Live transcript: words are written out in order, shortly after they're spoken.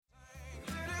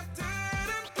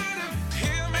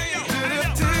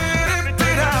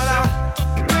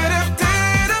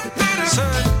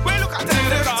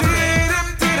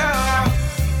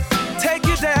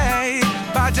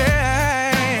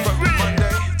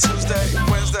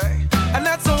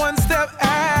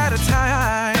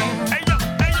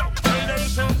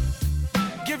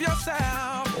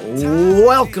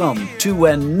Welcome to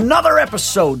another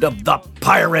episode of the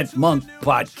Pirate Monk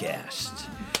Podcast.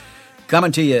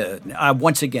 Coming to you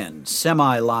once again,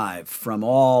 semi-live from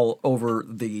all over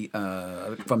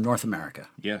from North America.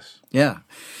 Yes. Yeah.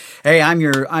 Hey, I'm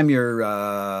your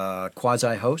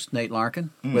quasi-host, Nate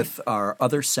Larkin, with our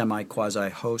other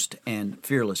semi-quasi-host and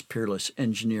peerless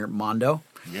engineer, Mondo.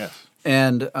 Yes.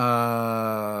 And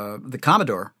the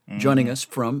Commodore joining us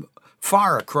from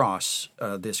far across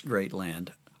this great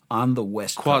land on the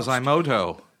West Coast.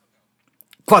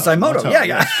 Quasimodo,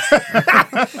 yeah.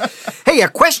 Hey, a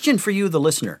question for you, the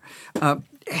listener.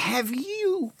 Have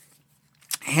you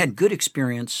had good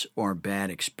experience or bad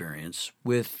experience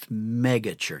with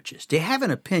mega churches? Do you have an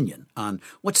opinion on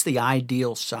what's the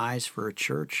ideal size for a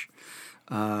church?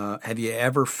 Have you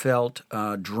ever felt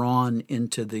drawn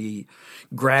into the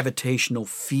gravitational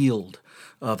field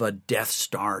of a Death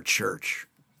Star church?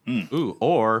 Ooh,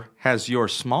 or has your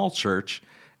small church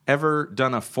ever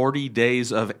done a 40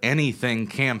 days of anything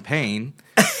campaign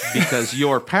because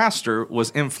your pastor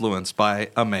was influenced by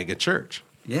a mega church?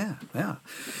 Yeah.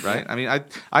 Right? I mean,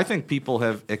 I think people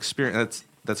have experienced,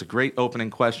 that's a great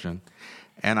opening question,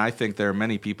 and I think there are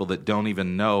many people that don't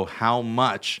even know how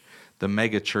much the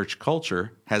mega church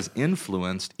culture has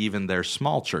influenced even their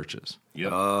small churches.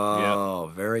 Yep.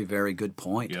 Oh, very, very good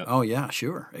point. Yep. Oh, yeah,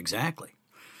 sure, exactly.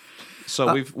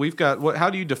 So we've got how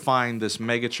do you define this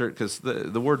mega church? Because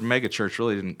the word mega church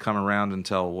really didn't come around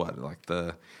until like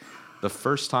the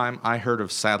first time I heard of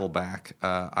Saddleback.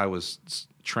 I was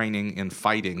training in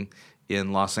fighting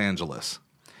in Los Angeles,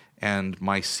 and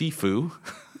my Sifu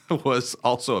was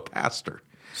also a pastor.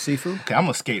 Sifu? Okay, I'm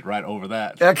going to skate right over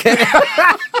that. Okay.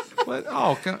 But,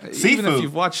 even if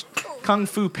you've watched Kung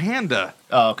Fu Panda,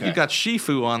 you've got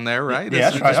Shifu on there, right?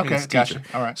 Yeah, that's right. Okay, gotcha.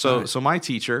 All right. So my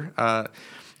teacher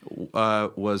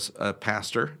was a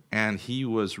pastor, and he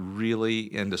was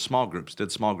really into small groups,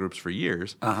 did small groups for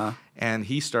years. And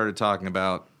he started talking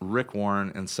about Rick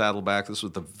Warren and Saddleback. This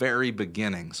was the very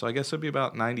beginning. So I guess it'd be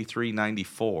about 93,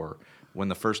 94 when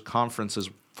the first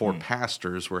conferences for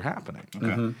pastors were happening.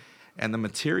 Okay. And the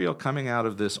material coming out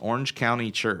of this Orange County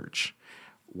church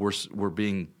were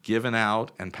being given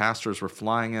out, and pastors were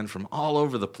flying in from all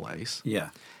over the place. Yeah.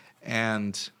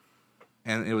 And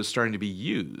it was starting to be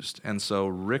used. And so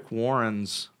Rick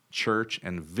Warren's church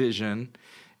and vision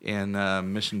in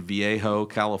Mission Viejo,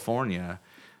 California,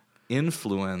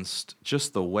 influenced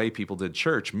just the way people did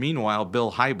church. Meanwhile,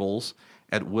 Bill Hybels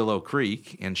at Willow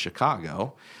Creek in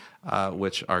Chicago,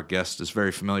 which our guest is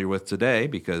very familiar with today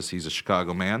because he's a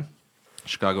Chicago man,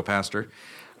 Chicago pastor,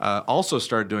 also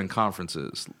started doing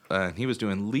conferences. He was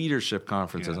doing leadership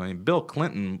conferences. Yeah. I mean, Bill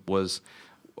Clinton was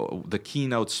the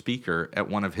keynote speaker at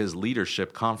one of his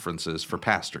leadership conferences for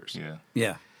pastors.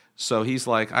 Yeah. So he's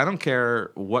like, I don't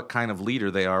care what kind of leader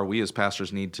they are, we as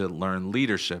pastors need to learn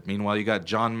leadership. Meanwhile, you got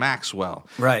John Maxwell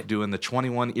doing the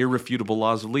 21 Irrefutable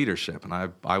Laws of Leadership,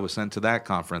 and I was sent to that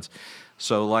conference.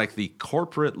 So like the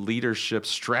corporate leadership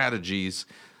strategies,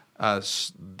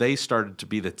 they started to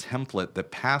be the template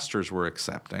that pastors were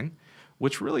accepting,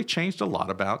 which really changed a lot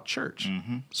about church.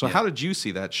 So how did you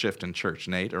see that shift in church,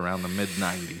 Nate, around the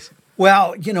mid-'90s?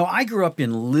 Well, I grew up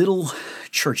in little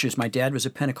churches. My dad was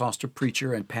a Pentecostal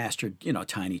preacher and pastored,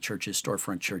 tiny churches,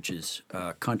 storefront churches,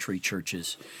 country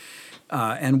churches.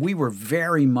 And we were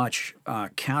very much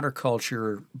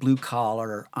counterculture, blue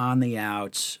collar, on the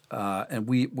outs. And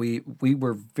we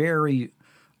were very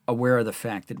aware of the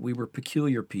fact that we were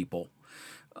peculiar people.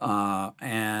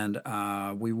 And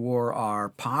we wore our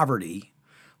poverty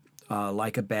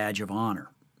like a badge of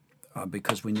honor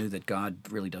because we knew that God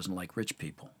really doesn't like rich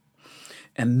people.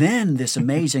 And then this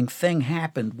amazing thing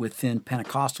happened within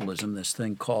Pentecostalism, this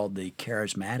thing called the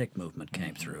charismatic movement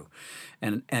came through.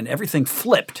 And everything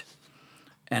flipped.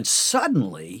 And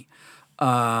suddenly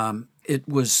it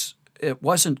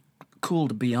wasn't cool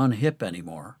to be unhip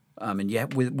anymore. And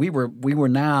yet we were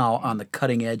now on the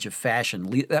cutting edge of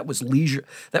fashion. That was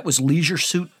leisure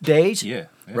suit days,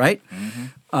 right?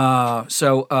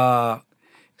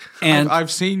 And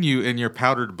I've seen you in your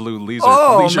powdered blue leisure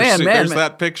man, suit. Man, There's man.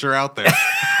 that picture out there.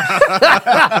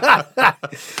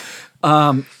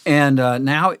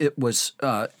 Now it was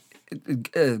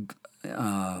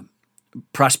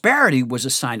prosperity was a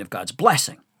sign of God's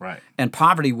blessing. Right. And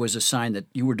poverty was a sign that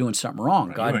you were doing something wrong.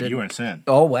 Right. God You were in sin.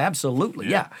 Oh, absolutely,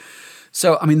 yeah.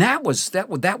 So I mean, that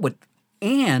would,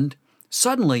 and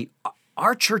suddenly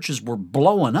our churches were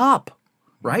blowing up,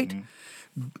 right?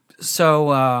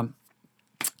 So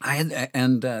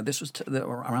this was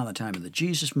around the time of the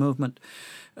Jesus movement.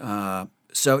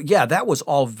 So yeah, that was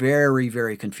all very,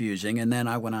 very confusing. And then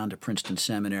I went on to Princeton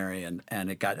Seminary, and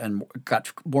it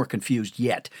got more confused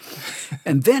yet.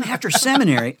 And then after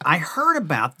seminary, I heard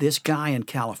about this guy in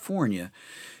California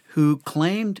who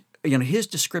claimed, his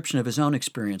description of his own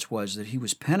experience was that he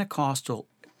was Pentecostal.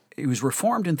 He was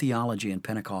Reformed in theology and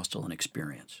Pentecostal in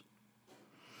experience.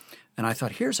 And I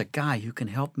thought, here's a guy who can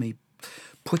help me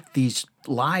put these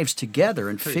lives together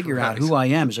and figure out who I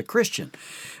am as a Christian.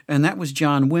 And that was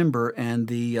John Wimber and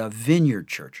the Vineyard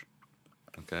Church.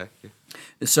 Okay.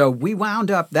 So we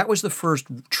wound up, that was the first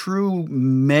true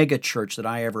mega church that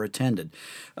I ever attended.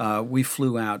 We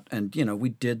flew out and, we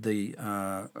did we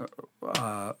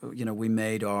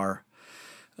made our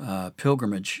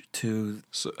pilgrimage to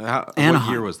Anaheim. What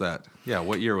year was that? Yeah,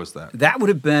 what year was that? That would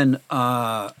have been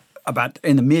about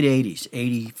in the mid-'80s,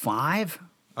 85.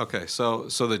 Okay, so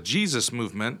the Jesus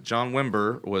movement, John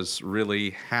Wimber was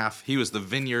really he was the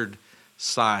Vineyard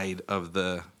side of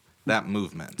that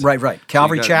movement. Right.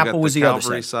 Calvary Chapel was the other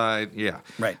Calvary side, yeah.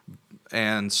 Right.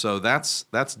 And so that's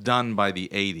done by the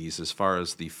 80s as far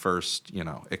as the first,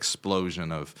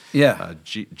 explosion of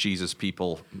Jesus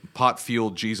people,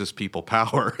 pot-fueled Jesus people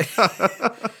power.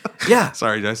 Yeah.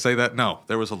 Sorry, did I say that? No,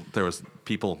 there was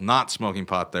people not smoking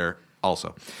pot there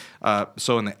also.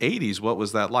 So in the 80s, what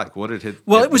was that like? What did it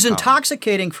Well, it was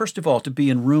intoxicating, first of all, to be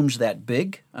in rooms that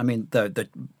big. I mean, the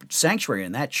sanctuary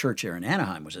in that church there in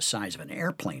Anaheim was the size of an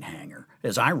airplane hangar,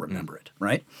 as I remember it,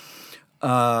 right?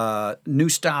 New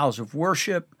styles of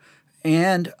worship,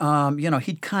 and,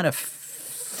 he'd kind of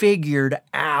figured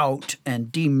out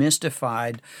and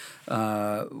demystified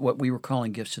what we were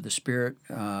calling gifts of the Spirit,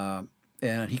 and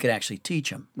he could actually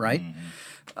teach them, right?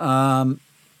 Mm-hmm.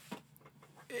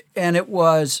 And it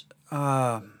was,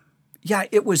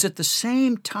 it was at the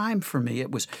same time for me.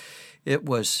 It was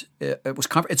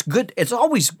it's good.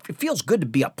 It feels good to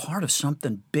be a part of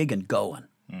something big and going,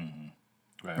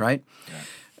 right?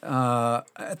 Yeah.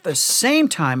 At the same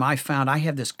time, I found I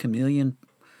have this chameleon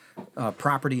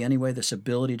property anyway, this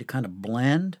ability to kind of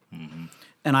blend,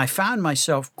 and I found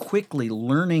myself quickly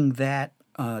learning that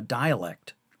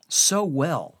dialect so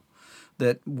well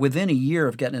that within a year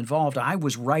of getting involved, I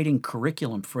was writing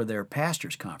curriculum for their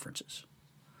pastors' conferences.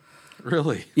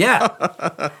 Really?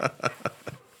 Yeah.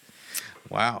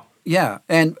 Wow. Yeah,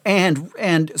 and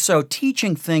so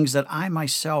teaching things that I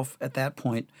myself at that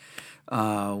point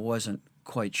wasn't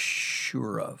quite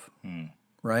sure of,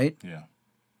 right? Yeah.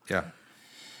 Yeah.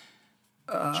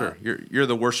 Sure. You're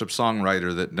the worship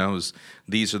songwriter that knows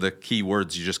these are the key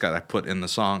words you just got to put in the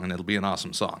song, and it'll be an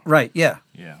awesome song. Right. Yeah.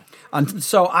 Yeah.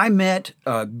 So I met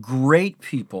great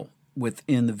people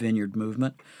within the Vineyard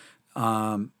movement,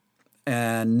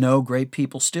 and know great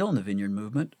people still in the Vineyard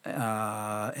movement,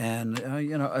 and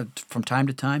from time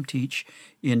to time teach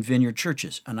in Vineyard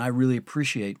churches, and I really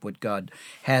appreciate what God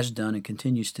has done and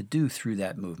continues to do through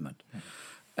that movement.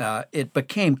 It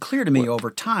became clear to me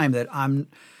over time that I'm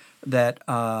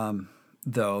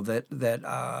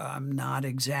not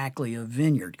exactly a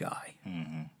Vineyard guy.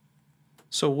 Mm-hmm.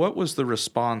 So what was the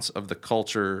response of the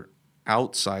culture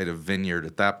outside of Vineyard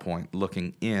at that point,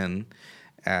 looking in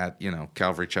at,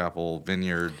 Calvary Chapel,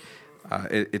 Vineyard?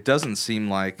 It doesn't seem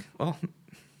like,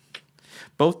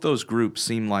 both those groups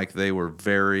seem like they were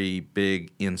very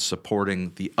big in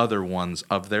supporting the other ones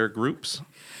of their groups,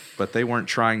 but they weren't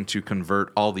trying to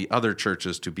convert all the other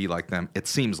churches to be like them, it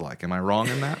seems like. Am I wrong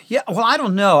in that? Yeah, well, I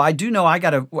don't know. I do know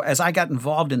as I got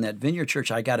involved in that Vineyard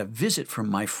church, I got a visit from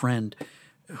my friend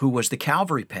who was the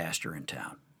Calvary pastor in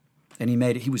town. And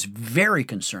he was very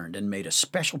concerned and made a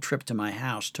special trip to my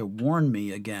house to warn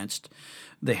me against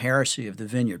the heresy of the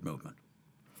Vineyard movement.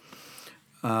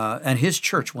 And his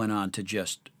church went on to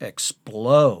just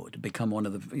explode, become one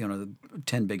of the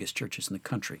 10 biggest churches in the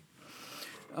country,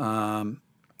 and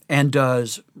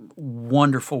does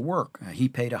wonderful work. He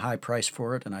paid a high price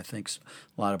for it, and I think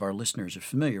a lot of our listeners are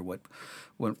familiar what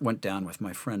went down with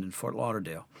my friend in Fort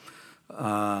Lauderdale.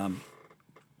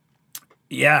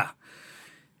 Yeah.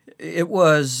 It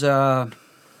was,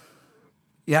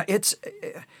 it's.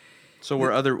 So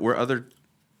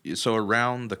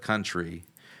around the country,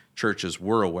 churches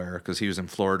were aware, because he was in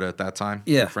Florida at that time,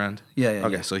 yeah. Your friend? Yeah.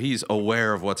 Okay, so he's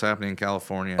aware of what's happening in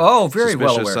California. Oh, very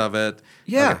well aware. Suspicious of it.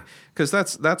 Yeah. Because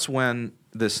that's when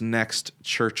this next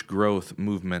church growth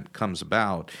movement comes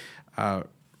about.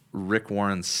 Rick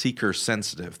Warren's seeker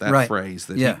sensitive, that phrase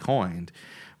that he coined,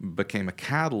 became a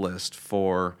catalyst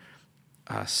for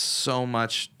so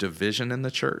much division in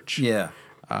the church. Yeah.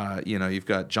 You've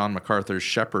got John MacArthur's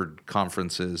Shepherd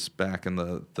conferences back in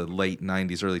the late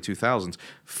 90s, early 2000s,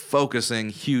 focusing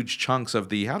huge chunks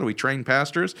of how do we train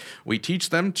pastors? We teach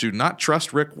them to not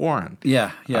trust Rick Warren.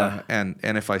 Yeah. And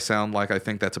if I sound like I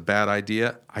think that's a bad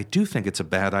idea, I do think it's a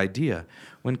bad idea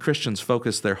when Christians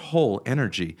focus their whole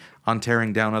energy on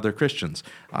tearing down other Christians.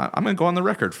 I'm going to go on the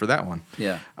record for that one.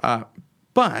 Yeah.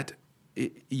 But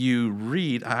you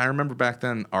read, I remember back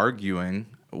then arguing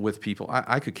with people.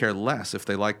 I could care less if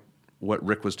they liked what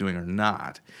Rick was doing or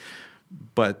not,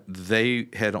 but they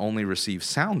had only received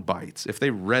sound bites. If they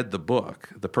read the book,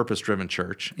 The Purpose-Driven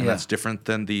Church, and that's different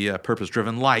than the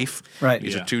Purpose-Driven Life. Right.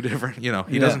 These are two different,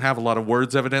 he doesn't have a lot of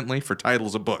words, evidently, for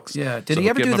titles of books. Yeah. Did he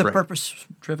ever do the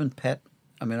Purpose-Driven Pet?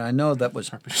 I mean, I know that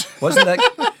wasn't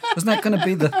that going to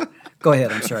be the, go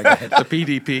ahead, I'm sorry, go ahead. The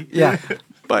PDP. Yeah.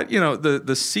 But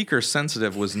the seeker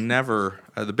sensitive was never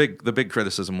the big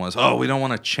criticism was, we don't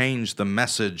want to change the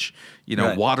message,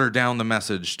 water down the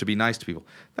message to be nice to people.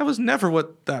 That was never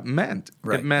what that meant.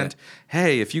 Right. It meant,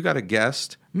 hey, if you got a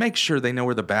guest, make sure they know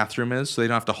where the bathroom is so they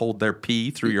don't have to hold their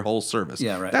pee through your whole service.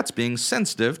 Yeah, right. That's being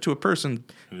sensitive to a person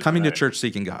coming to church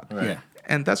seeking God. Right. Yeah.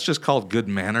 And that's just called good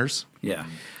manners. Yeah.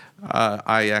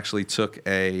 I actually took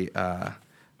a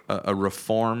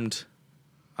reformed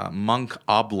monk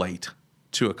oblate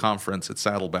to a conference at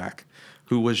Saddleback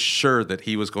who was sure that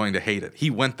he was going to hate it. He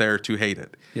went there to hate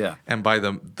it. Yeah. And by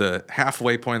the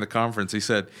halfway point of the conference, he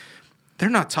said, they're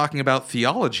not talking about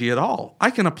theology at all.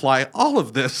 I can apply all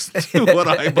of this to what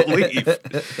I believe.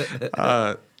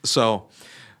 So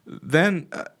then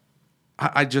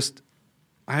I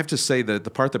have to say that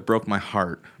the part that broke my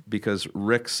heart, because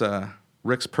Rick's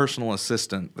personal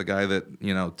assistant, the guy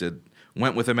that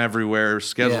went with him everywhere,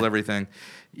 scheduled everything,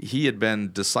 he had been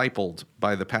discipled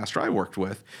by the pastor I worked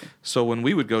with. So when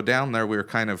we would go down there,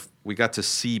 we got to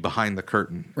see behind the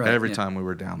curtain every time we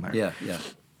were down there. Yeah.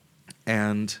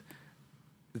 And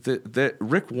the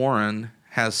Rick Warren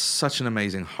has such an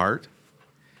amazing heart.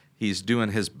 He's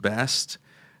doing his best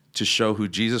to show who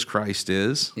Jesus Christ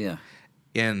is. Yeah.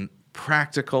 In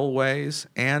practical ways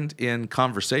and in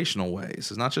conversational ways.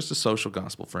 It's not just a social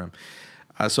gospel for him.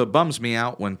 So it bums me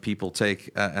out when people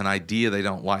take an idea they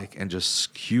don't like and just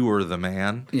skewer the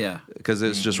man. Yeah. Because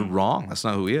it's just wrong. That's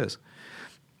not who he is.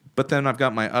 But then I've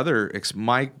got my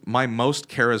my most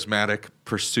charismatic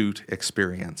pursuit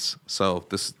experience. So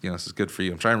this is good for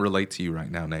you. I'm trying to relate to you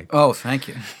right now, Nate. Oh, thank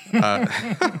you.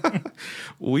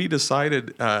 We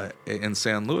decided in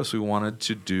San Luis we wanted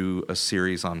to do a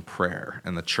series on prayer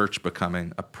and the church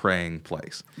becoming a praying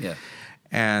place. Yeah.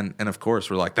 And of course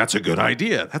we're like, that's a good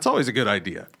idea. That's always a good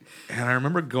idea. And I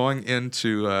remember going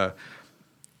into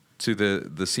to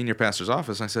the senior pastor's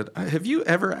office and I said, have you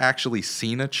ever actually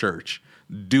seen a church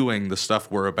doing the stuff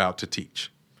we're about to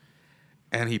teach?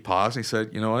 And he paused and he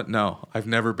said, you know what? No, I've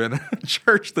never been in a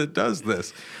church that does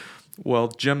this. Well,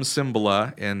 Jim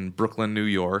Cymbala in Brooklyn, New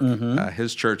York,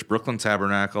 his church, Brooklyn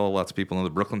Tabernacle, lots of people know the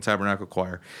Brooklyn Tabernacle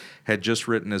Choir, had just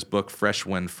written his book, Fresh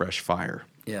Wind, Fresh Fire.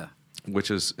 Yeah.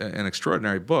 Which is an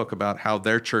extraordinary book about how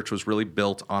their church was really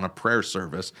built on a prayer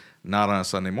service, not on a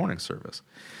Sunday morning service.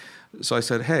 So I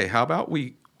said, hey, how about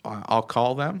I'll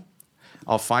call them.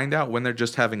 I'll find out when they're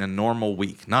just having a normal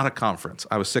week, not a conference.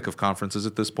 I was sick of conferences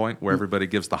at this point where everybody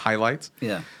gives the highlights.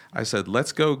 Yeah. I said,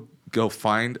 let's go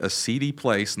find a seedy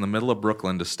place in the middle of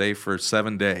Brooklyn to stay for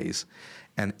 7 days.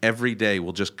 And every day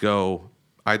we'll just go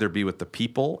either be with the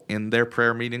people in their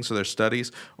prayer meetings or their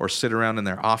studies or sit around in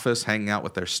their office hanging out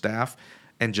with their staff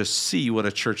and just see what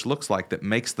a church looks like that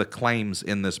makes the claims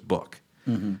in this book.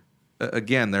 Mm-hmm.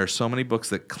 Again, there are so many books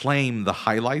that claim the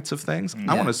highlights of things.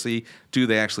 I want to see, do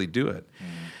they actually do it?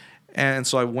 And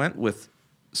so I went with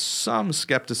some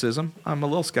skepticism. I'm a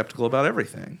little skeptical about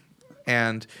everything.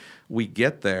 And we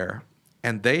get there,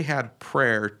 and they had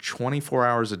prayer 24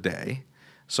 hours a day.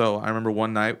 So I remember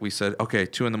one night we said, okay,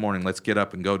 2 a.m, let's get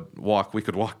up and go walk. We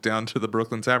could walk down to the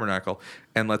Brooklyn Tabernacle,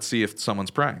 and let's see if someone's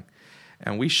praying.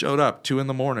 And we showed up 2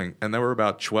 a.m, and there were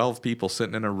about 12 people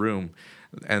sitting in a room.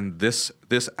 And this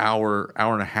hour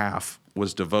and a half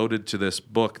was devoted to this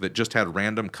book that just had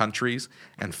random countries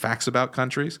and facts about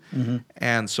countries. Mm-hmm.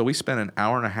 And so we spent an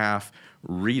hour and a half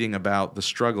reading about the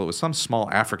struggle. It was some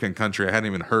small African country I hadn't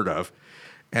even heard of.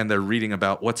 And they're reading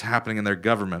about what's happening in their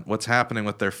government, what's happening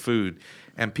with their food,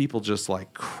 and people just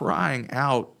like crying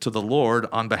out to the Lord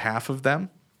on behalf of them.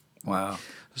 Wow.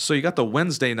 So you got the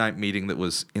Wednesday night meeting that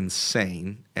was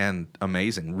insane and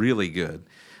amazing, really good.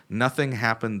 Nothing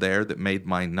happened there that made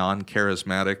my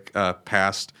non-charismatic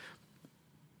past,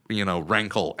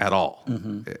 rankle at all.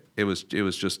 Mm-hmm. It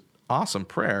was just awesome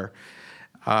prayer.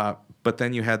 But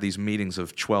then you had these meetings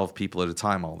of 12 people at a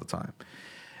time all the time.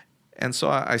 And so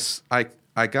I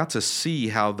I got to see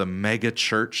how the mega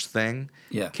church thing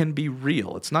Yeah. can be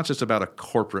real. It's not just about a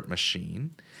corporate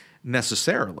machine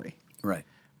necessarily, Right.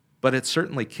 but it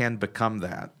certainly can become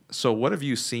that. So what have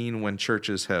you seen when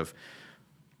churches have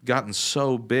gotten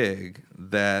so big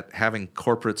that having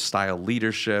corporate style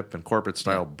leadership and corporate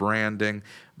style branding,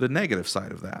 the negative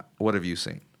side of that, what have you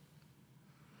seen?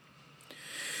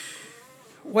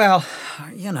 Well,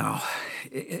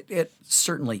 it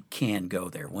certainly can go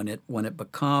there when it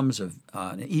becomes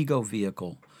an ego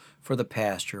vehicle for the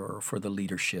pastor or for the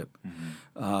leadership.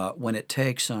 When it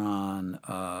takes on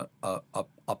a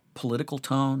political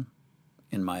tone,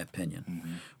 in my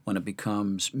opinion, when it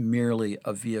becomes merely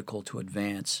a vehicle to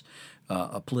advance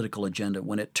a political agenda,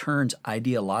 when it turns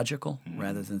ideological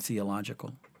rather than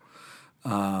theological.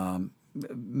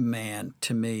 Man,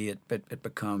 to me, it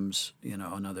becomes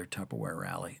another Tupperware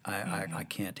rally. I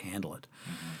can't handle it.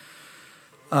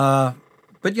 But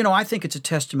I think it's a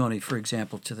testimony, for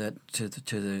example, to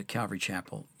the Calvary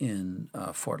Chapel in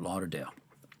Fort Lauderdale,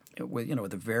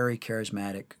 with a very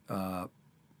charismatic,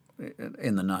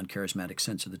 in the non-charismatic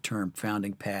sense of the term,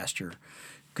 founding pastor,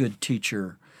 good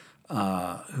teacher,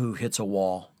 who hits a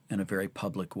wall in a very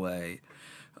public way.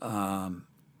 Do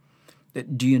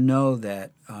you know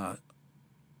that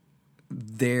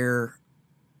their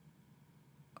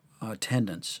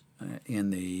attendance in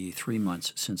the 3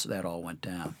 months since that all went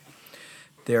down,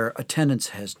 their attendance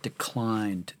has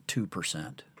declined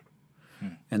 2%,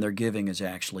 and their giving has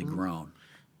actually grown.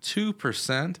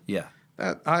 2%? Yeah.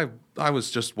 I was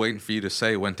just waiting for you to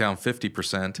say it went down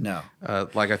 50%. No.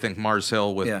 Like I think Mars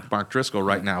Hill with Mark Driscoll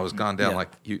right now has gone down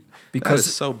like you. Because that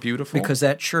is so beautiful. Because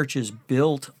that church is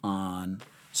built on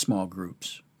small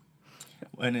groups.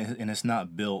 And it's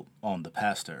not built on the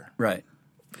pastor. Right.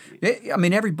 I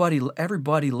mean, everybody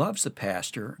loves the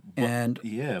pastor,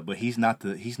 but he's not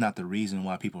the reason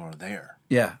why people are there.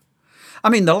 Yeah, I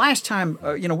mean, the last time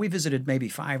we visited maybe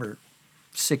 5 or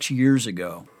 6 years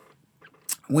ago,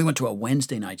 we went to a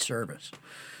Wednesday night service,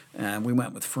 and we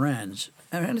went with friends,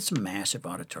 and it's a massive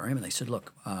auditorium, and they said,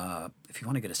 "Look, if you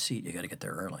want to get a seat, you got to get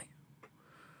there early."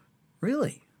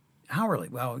 Really? How early?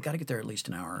 Well, we got to get there at least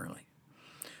an hour early.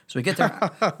 So we get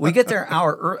there. We get there an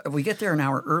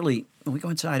hour early, and we go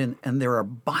inside, and there are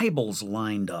Bibles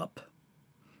lined up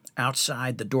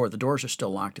outside the door. The doors are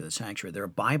still locked to the sanctuary. There are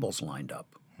Bibles lined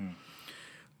up,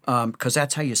 because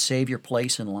that's how you save your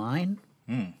place in line.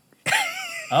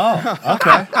 Oh,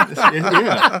 okay.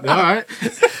 Yeah, all right.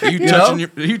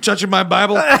 Are you touching my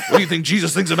Bible? What do you think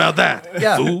Jesus thinks about that?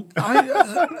 Yeah. Fool?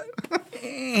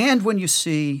 And when you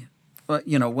see.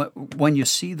 When you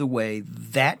see the way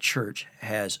that church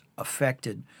has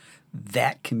affected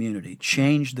that community,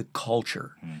 changed the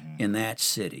culture in that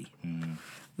city,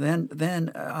 then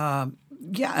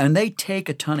and they take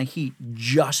a ton of heat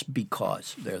just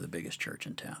because they're the biggest church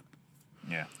in town.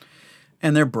 Yeah,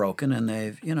 and they're broken, and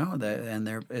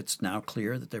it's now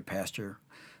clear that their pastor,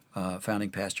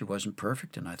 founding pastor, wasn't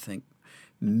perfect, and I think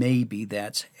maybe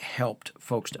that's helped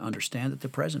folks to understand that the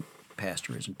present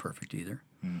pastor isn't perfect either.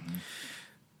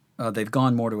 They've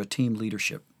gone more to a team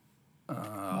leadership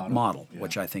model,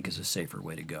 which I think is a safer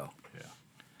way to go. Yeah.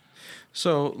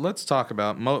 So let's talk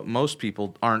about most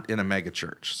people aren't in a mega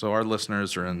church. So our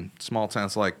listeners are in small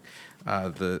towns like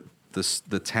the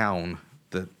town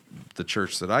that the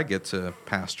church that I get to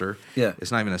pastor. Yeah.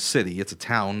 It's not even a city. It's a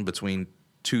town between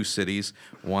two cities,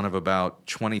 one of about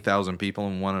 20,000 people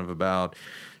and one of about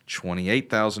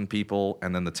 28,000 people,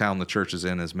 and then the town the church is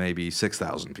in is maybe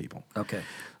 6,000 people. Okay.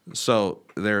 So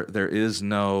there is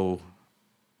no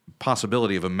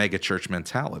possibility of a mega church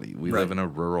mentality. We live in a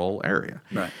rural area.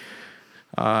 Right.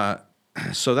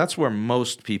 So that's where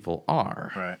most people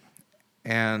are. Right.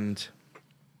 And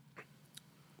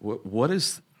what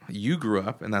is, you grew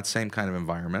up in that same kind of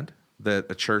environment, that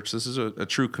a church, this is a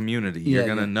true community. You're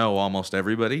going to know almost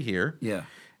everybody here. Yeah.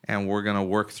 And we're going to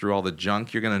work through all the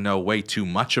junk. You're going to know way too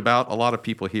much about a lot of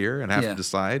people here and have to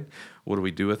decide, what do we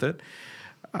do with it?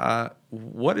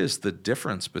 What is the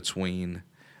difference between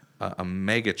a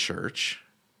mega church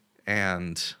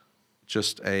and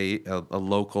just a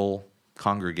local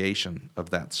congregation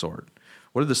of that sort?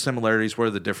 What are the similarities? What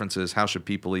are the differences? How should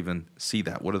people even see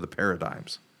that? What are the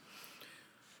paradigms?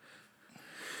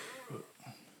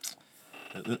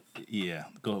 Yeah,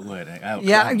 go ahead.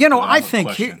 I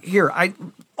think here,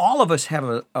 all of us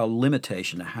have a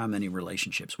limitation to how many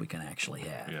relationships we can actually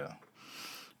have. Yeah.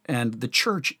 And the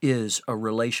church is a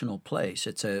relational place.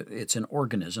 It's an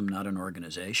organism, not an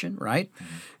organization, right?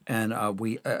 Mm-hmm.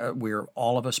 And we're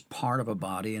all of us part of a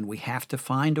body, and we have to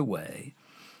find a way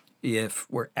if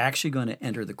we're actually going to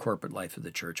enter the corporate life of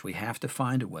the church, we have to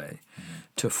find a way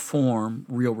to form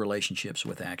real relationships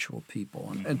with actual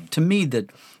people. And to me, the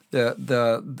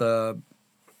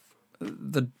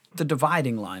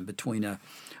dividing line between a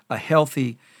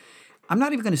healthy, I'm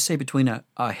not even going to say between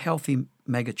a healthy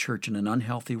megachurch and an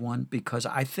unhealthy one, because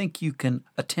I think you can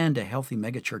attend a healthy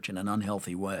megachurch in an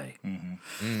unhealthy way.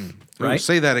 Right? Ooh,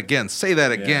 say that again. Say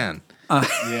that again.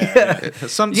 Yeah.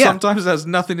 Sometimes it has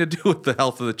nothing to do with the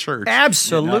health of the church.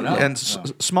 Absolutely. No. And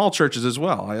small churches as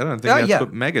well. I don't think you have to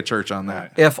put mega church on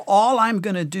that. If all I'm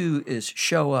going to do is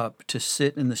show up to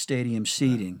sit in the stadium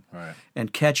seating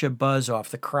and catch a buzz off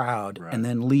the crowd and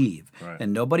then leave,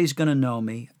 and nobody's going to know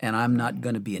me, and I'm not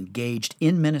going to be engaged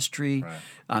in ministry,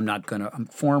 I'm not going to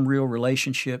form real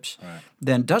relationships,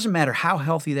 then it doesn't matter how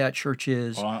healthy that church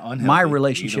is, my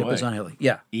relationship is unhealthy.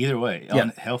 Yeah. Either way,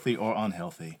 healthy or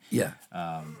unhealthy. Yeah.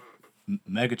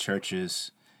 Mega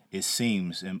churches, it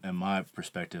seems, in my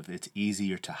perspective, it's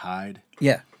easier to hide.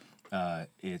 Yeah.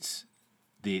 It's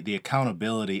the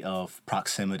accountability of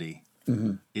proximity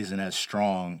isn't as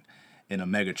strong in a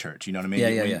mega church. You know what I mean?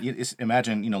 Yeah.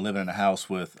 Imagine living in a house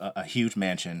with a huge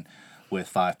mansion with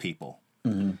 5 people.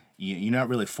 You're not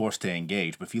really forced to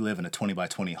engage, but if you live in a 20 by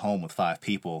 20 home with 5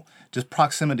 people, just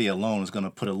proximity alone is going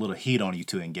to put a little heat on you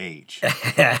to engage.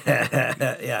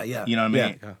 Yeah. You know what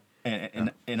I mean? Yeah.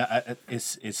 And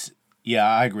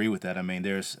I agree with that. I mean,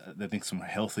 there's I think some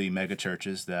healthy mega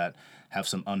churches that have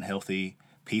some unhealthy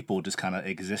people just kind of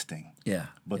existing. Yeah.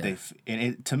 But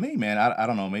to me, man, I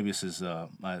don't know. Maybe this is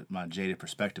my jaded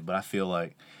perspective, but I feel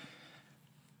like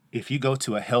if you go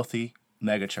to a healthy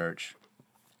mega church,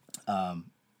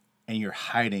 and you're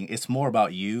hiding, it's more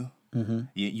about you.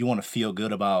 You want to feel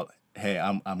good about, hey,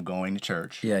 I'm going to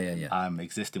church. Yeah. I'm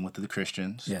existing with the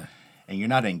Christians. Yeah. And you're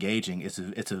not engaging. It's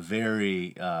a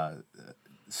very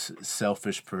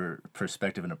selfish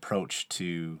perspective and approach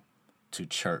to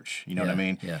church. You know what I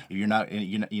mean? Yeah. If you're not,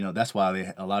 that's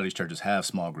why a lot of these churches have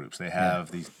small groups. They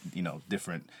have these,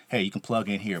 different. Hey, you can plug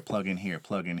in here, plug in here,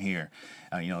 plug in here.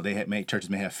 Churches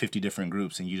may have 50 different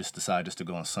groups, and you just decide just to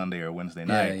go on Sunday or Wednesday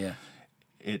night. Yeah.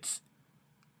 It's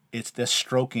that's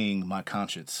stroking my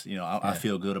conscience. I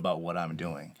feel good about what I'm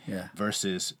doing. Yeah.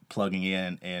 Versus plugging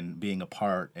in and being a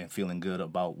part and feeling good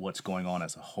about what's going on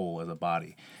as a whole, as a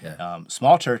body. Yeah.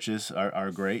 Small churches are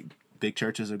great. Big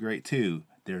churches are great too.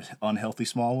 There's unhealthy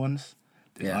small ones.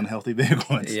 There's unhealthy big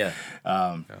ones. Yeah.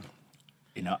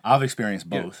 I've experienced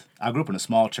both. I grew up in a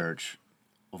small church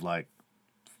of like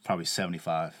probably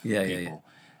 75 people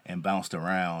and bounced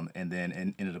around, and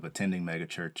then ended up attending mega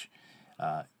church.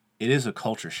 It is a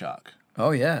culture shock.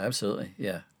 Oh, yeah, absolutely.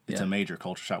 Yeah. It's a major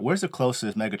culture shock. Where's the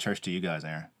closest mega church to you guys,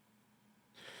 Aaron?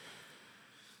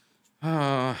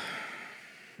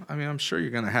 I'm sure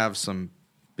you're going to have some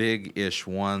big-ish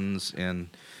ones in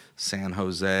San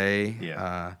Jose.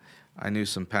 Yeah. I knew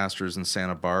some pastors in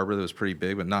Santa Barbara that was pretty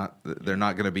big, but they're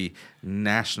not going to be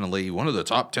nationally one of the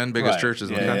top 10 biggest churches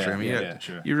in the country.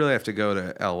 Sure. You really have to go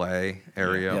to L.A.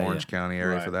 area, Orange County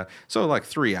area for that. So like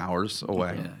 3 hours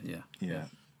away. Yeah.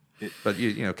 But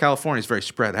California is very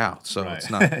spread out, so it's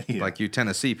not like you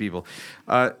Tennessee people.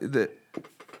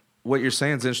 What you're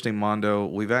saying is interesting, Mondo.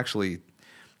 We've actually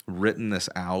written this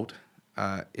out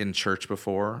in church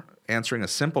before, answering a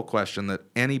simple question that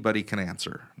anybody can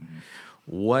answer.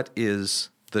 What is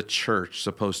the church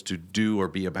supposed to do or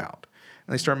be about?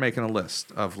 And they start making a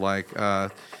list of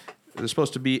they're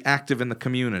supposed to be active in the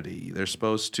community. They're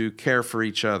supposed to care for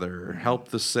each other, help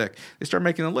the sick. They start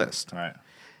making a list. Right.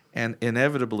 And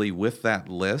inevitably with that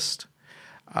list,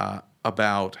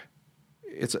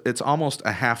 it's almost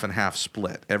a half and half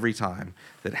split every time,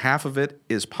 that half of it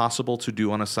is possible to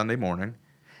do on a Sunday morning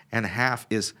and half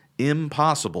is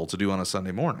impossible to do on a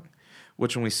Sunday morning,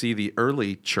 which when we see the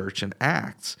early church in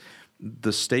Acts,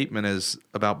 the statement is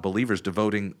about believers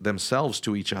devoting themselves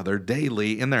to each other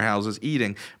daily in their houses,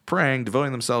 eating, praying,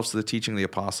 devoting themselves to the teaching of the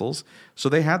apostles. So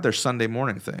they had their Sunday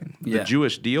morning thing. Yeah. The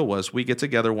Jewish deal was we get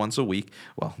together once a week.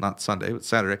 Well, not Sunday, but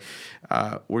Saturday.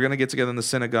 We're going to get together in the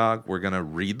synagogue. We're going to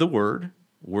read the word.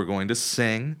 We're going to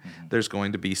sing. There's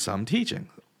going to be some teaching.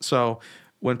 So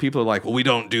when people are like, well, we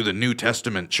don't do the New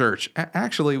Testament church.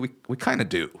 Actually, we kind of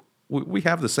do. We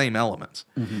have the same elements.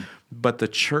 But the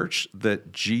church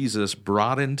that Jesus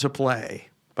brought into play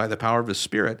by the power of his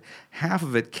Spirit, half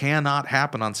of it cannot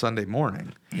happen on Sunday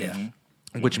morning. Yeah.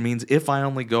 Which means if I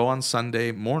only go on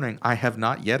Sunday morning, I have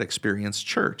not yet experienced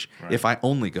church if I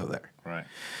only go there. Right.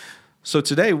 So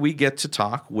today we get to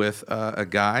talk with a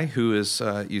guy who is,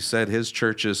 you said his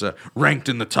church is ranked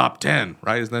in the top 10,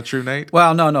 right? Isn't that true, Nate?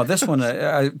 Well, no. This one,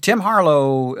 Tim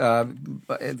Harlow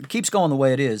keeps going the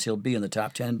way it is. He'll be in the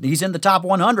top 10. He's in the top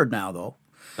 100 now, though.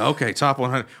 Okay, top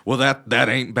 100. Well, that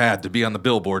ain't bad to be on the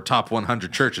Billboard top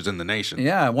 100 churches in the nation.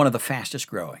 Yeah, one of the fastest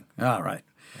growing. All right.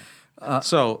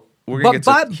 So we're going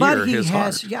to get to hear his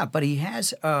heart. Yeah, but he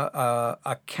has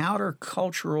a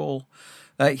countercultural.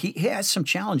 He has some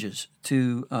challenges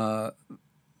to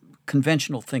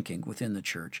conventional thinking within the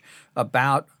church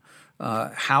about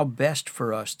how best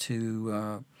for us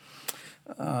to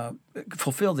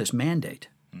fulfill this mandate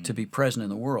to be present in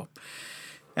the world.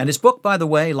 And his book, by the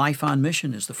way, Life on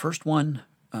Mission, is the first one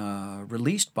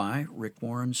released by Rick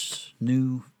Warren's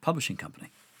new publishing company.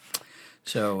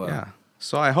 So yeah.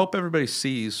 So I hope everybody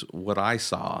sees what I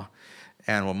saw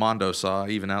and what Mondo saw,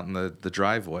 even out in the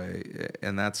driveway.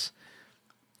 And that's,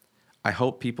 I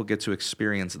hope people get to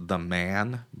experience the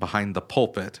man behind the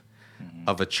pulpit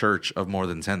of a church of more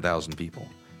than 10,000 people.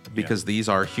 Because these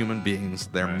are human beings,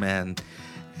 they're men.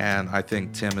 And I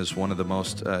think Tim is one of the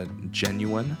most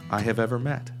genuine I have ever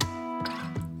met.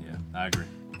 Yeah, I agree.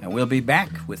 And we'll be back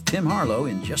with Tim Harlow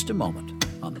in just a moment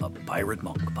on the Pirate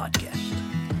Monk Podcast.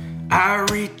 I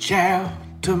reach out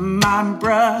to my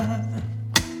brother.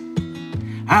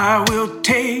 I will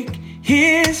take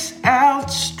his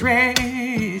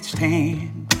outstretched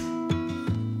hand.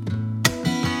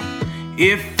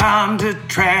 If I'm to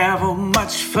travel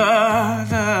much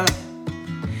further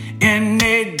in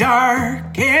a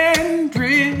dark and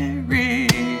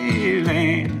dreary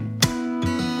land,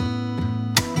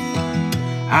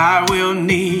 I will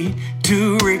need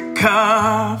to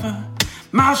recover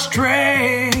my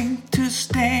strength to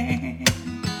stand.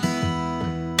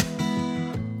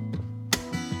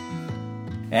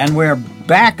 And we're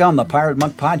back on the Pirate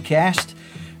Monk Podcast,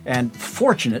 and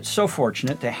so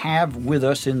fortunate to have with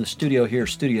us in the studio here,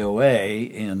 Studio A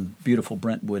in beautiful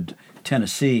Brentwood,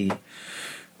 Tennessee,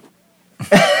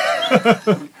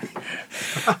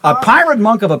 a pirate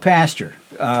monk of a pastor,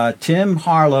 Tim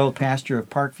Harlow, pastor of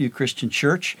Parkview Christian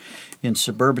Church in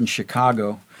suburban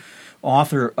Chicago,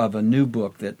 author of a new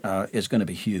book that is going to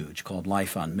be huge called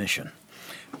Life on Mission,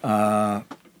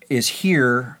 is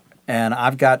here. And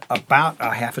I've got about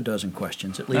a half a dozen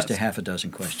questions, at least a half a dozen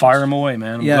questions. Fire them away,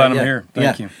 man. I'm glad I'm here.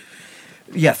 Thank you.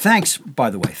 Yeah, thanks, by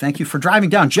the way. Thank you for driving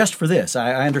down just for this.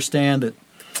 I understand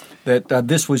that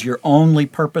this was your only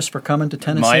purpose for coming to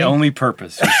Tennessee? My only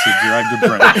purpose was to drive to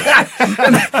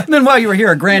Brentwood. And then while you were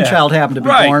here, a grandchild happened to be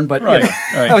born, but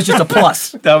that was just a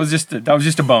plus. That was just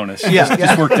a bonus. Yeah. It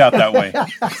just worked out that way.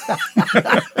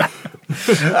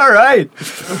 All right.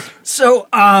 So,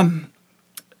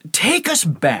 take us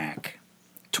back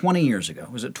 20 years ago.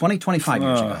 Was it 25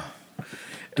 years ago?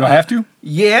 Do I have to?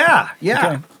 Yeah.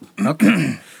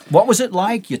 Okay. What was it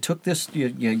like? You took this.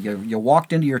 You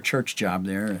walked into your church job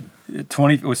there.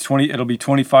 It'll be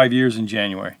 25 years in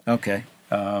January. Okay.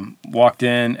 Walked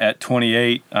in at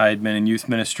 28. I had been in youth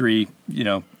ministry.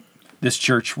 This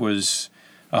church was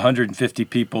 150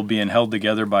 people being held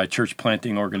together by a church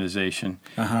planting organization,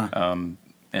 and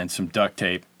some duct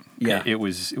tape. Yeah. It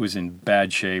was in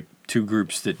bad shape. Two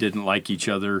groups that didn't like each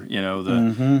other,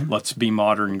 Let's Be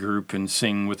Modern group and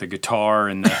sing with a guitar,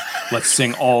 and the Let's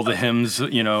Sing All the Hymns,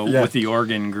 with the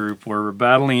organ group were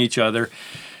battling each other,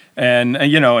 and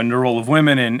and the role of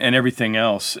women and everything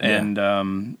else. Yeah.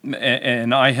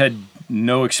 And I had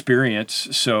no experience,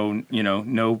 so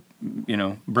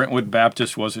Brentwood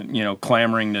Baptist wasn't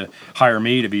clamoring to hire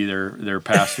me to be their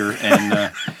pastor,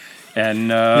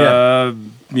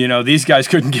 these guys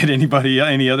couldn't get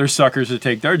any other suckers to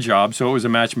take their job, so it was a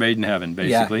match made in heaven,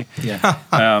 basically. Yeah.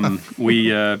 We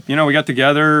got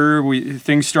together.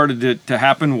 Things started to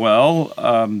happen well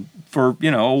for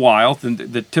a while.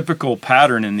 The typical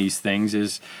pattern in these things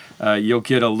is you'll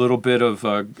get a little bit of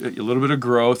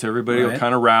growth. Everybody will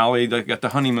kind of rally. They got the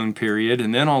honeymoon period,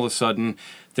 and then all of a sudden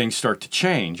things start to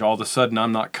change. All of a sudden,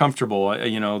 I'm not comfortable.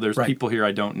 There's people here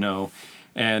I don't know.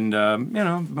 And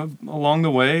along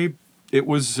the way, it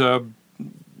was the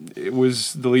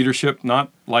leadership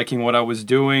not liking what I was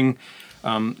doing.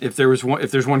 If there's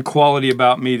one quality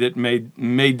about me that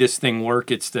made this thing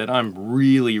work, it's that I'm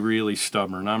really, really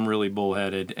stubborn. I'm really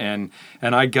bullheaded, and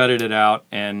I gutted it out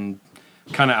and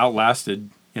kind of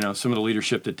outlasted some of the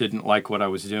leadership that didn't like what I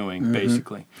was doing,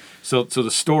 basically. So the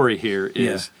story here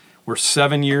is we're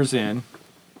 7 years in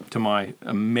to my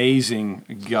amazing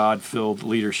God-filled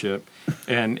leadership,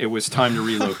 and it was time to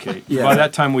relocate. By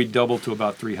that time, we doubled to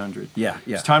about 300.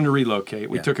 It's time to relocate.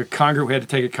 We took we had to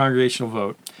take a congregational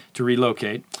vote to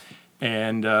relocate,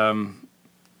 and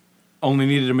only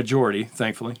needed a majority,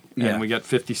 thankfully, and we got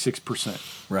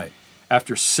 56%. Right.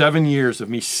 After 7 years of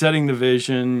me setting the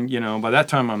vision, by that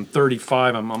time I'm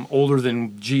 35. I'm older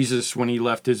than Jesus when he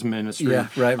left his ministry. Yeah,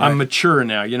 right. I'm mature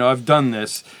now. I've done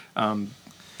this.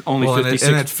 only Well, 56.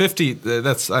 and at 50,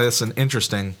 that's an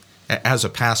interesting. As a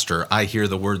pastor, I hear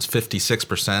the words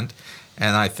 56%,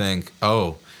 and I think,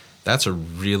 oh, that's a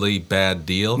really bad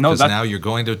deal, No, because now you're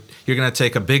going to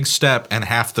take a big step, and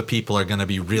half the people are going to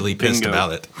be really pissed Bingo.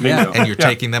 about it, Bingo. and you're Yeah.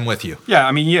 taking them with you. Yeah,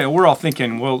 I mean, yeah, we're all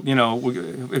thinking, well,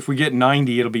 if we get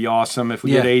 90, it'll be awesome. If we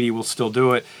get Yeah. 80, we'll still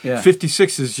do it. Yeah.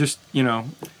 56 is just,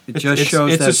 It just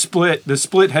shows it's that a split. The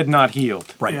split had not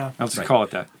healed. right. Yeah. Let's Right. call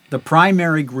it that. The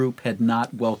primary group had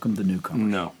not welcomed the newcomers.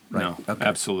 No, Right. no, Okay.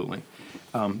 absolutely.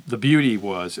 The beauty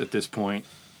was, at this point,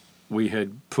 we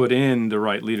had put in the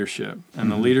right leadership.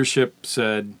 And the leadership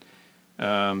said,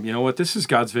 you know what, this is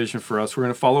God's vision for us. We're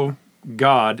going to follow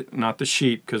God, not the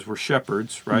sheep, because we're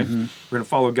shepherds, right? We're going to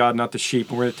follow God, not the sheep,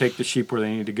 and we're going to take the sheep where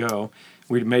they need to go.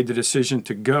 We made the decision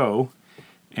to go,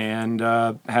 and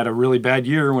had a really bad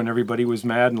year when everybody was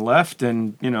mad and left,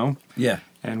 and, Yeah.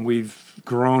 and we've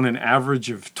grown an average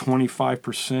of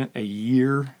 25% a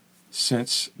year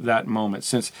since that moment,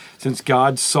 since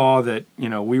God saw that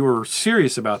we were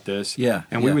serious about this, Yeah,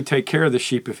 and we yeah. would take care of the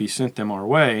sheep if He sent them our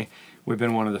way. We've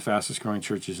been one of the fastest growing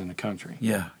churches in the country.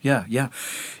 Yeah.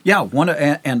 One of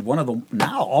the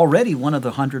now already one of the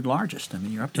 100 largest. I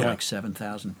mean, you're up to Yeah. like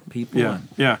 7,000 people. Yeah, and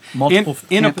yeah. Multiple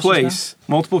in a campuses place,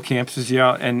 multiple campuses,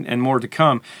 yeah, and more to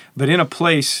come. But in a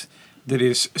place that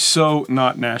is so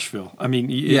not Nashville. I mean,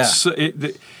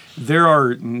 there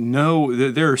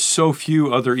are so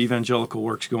few other evangelical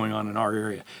works going on in our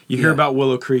area. You hear Yeah. about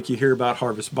Willow Creek, you hear about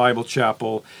Harvest Bible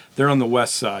Chapel. They're on the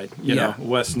west side, Yeah.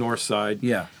 west north side.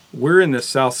 Yeah. We're in the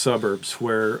south suburbs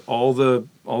where all the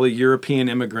European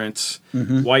immigrants,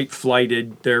 white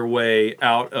flighted their way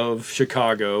out of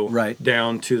Chicago Right.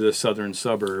 down to the southern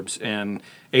suburbs, and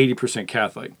 80%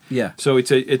 Catholic. Yeah. So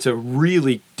it's a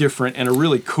really different and a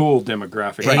really cool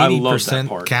demographic. I love that 80%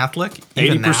 part. Catholic,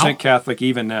 even 80% now? Catholic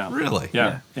even now. Really?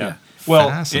 Yeah. Yeah. Yeah. Well,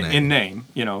 Fascinating. in name,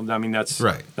 I mean that's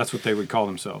Right. That's what they would call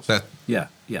themselves. That Yeah.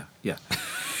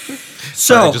 so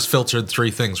So I just filtered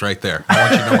 3 things right there. I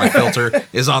want you to know my filter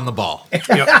is on the ball.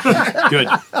 Yep. Good.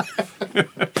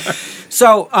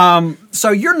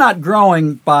 So you're not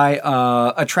growing by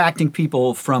attracting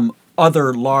people from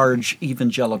other large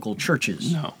evangelical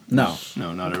churches. No,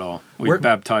 not at all. We We're-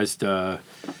 baptized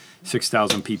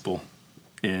 6,000 people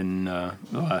in the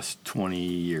last 20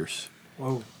 years.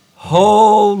 Whoa.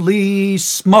 Holy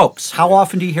smokes! How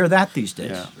often do you hear that these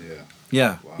days?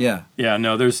 Yeah. Yeah. Yeah.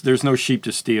 No, there's no sheep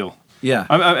to steal. Yeah.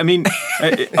 I mean,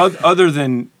 other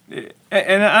than,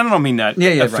 and I don't mean that Yeah,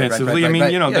 right, offensively. right, I mean,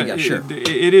 right. that Sure.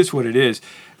 it is what it is.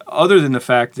 Other than the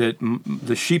fact that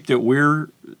the sheep that we're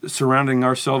surrounding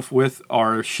ourselves with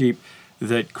are sheep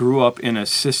that grew up in a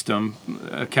system,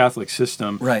 a Catholic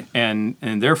system, Right. And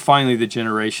they're finally the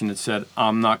generation that said,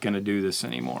 "I'm not going to do this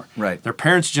anymore." Right. Their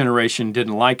parents' generation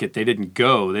didn't like it. They didn't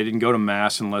go. They didn't go to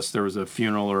mass unless there was a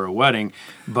funeral or a wedding.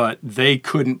 But they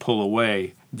couldn't pull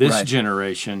away. This Right.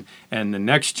 generation and the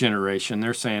next generation,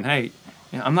 they're saying, "Hey,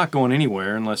 I'm not going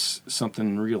anywhere unless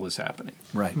something real is happening."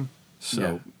 Right.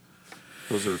 So,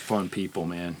 those are fun people,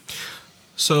 man.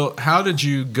 So how did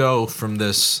you go from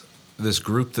this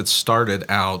group that started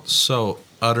out so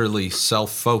utterly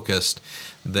self-focused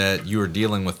that you were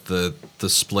dealing with the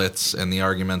splits and the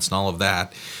arguments and all of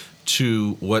that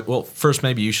to what? Well, first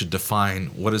maybe you should define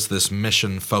what is this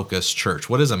mission-focused church?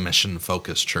 What is a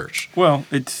mission-focused church? Well,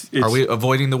 it's Are we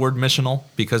avoiding the word missional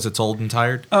because it's old and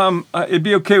tired? it'd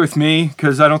be okay with me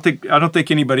because I don't think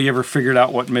anybody ever figured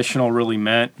out what missional really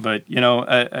meant. But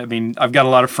I mean, I've got a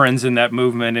lot of friends in that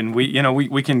movement, and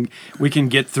we can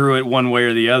get through it one way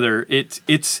or the other.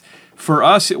 It's for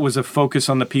us, it was a focus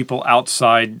on the people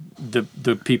outside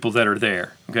the people that are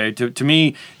there. Okay, to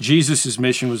me, Jesus'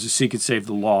 mission was to seek and save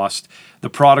the lost, the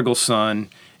prodigal son.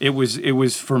 It was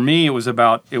for me. It was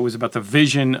about the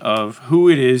vision of who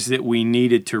it is that we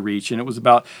needed to reach, and it was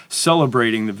about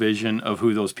celebrating the vision of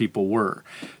who those people were.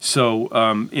 So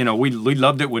we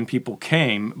loved it when people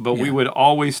came, but we would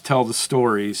always tell the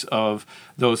stories of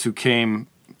those who came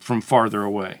from farther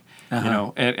away.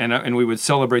 And we would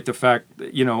celebrate the fact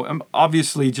that,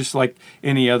 obviously, just like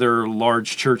any other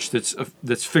large church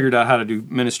that's figured out how to do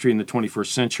ministry in the 21st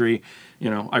century,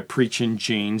 I preach in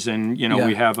jeans, and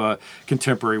we have a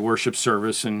contemporary worship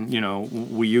service, and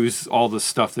we use all the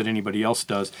stuff that anybody else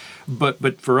does.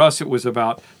 But for us, it was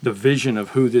about the vision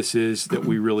of who this is that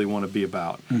we really want to be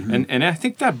about, and I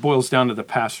think that boils down to the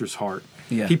pastor's heart.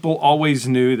 Yeah. People always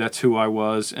knew that's who I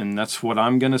was, and that's what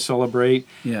I'm going to celebrate.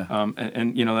 Yeah.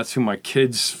 And that's who my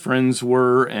kids' friends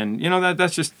were, and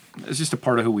that's just a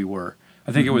part of who we were.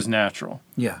 I think it was natural.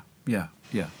 Yeah.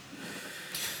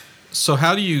 So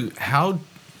how do you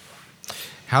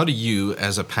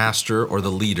as a pastor or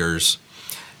the leaders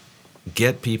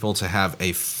get people to have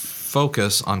a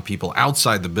focus on people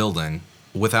outside the building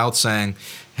without saying,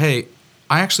 hey,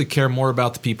 I actually care more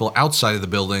about the people outside of the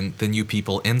building than you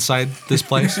people inside this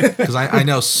place? Because I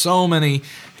know so many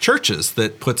churches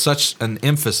that put such an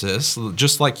emphasis,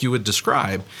 just like you would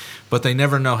describe, but they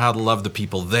never know how to love the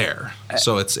people there.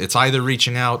 So it's either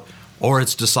reaching out or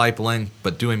it's discipling,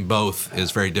 but doing both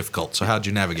is very difficult. So how'd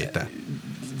you navigate that?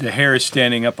 The hair is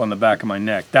standing up on the back of my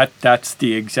neck. That's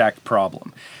the exact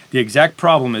problem. The exact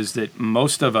problem is that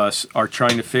most of us are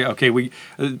trying to figure. Okay,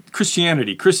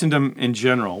 Christendom in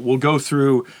general, will go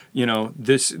through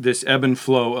this ebb and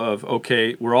flow of,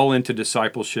 okay, we're all into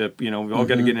discipleship. We've all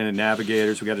got to get into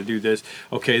navigators. We got to do this.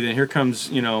 Okay, then here comes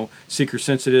seeker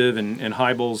sensitive and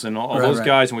Hybels and all those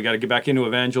guys, and we got to get back into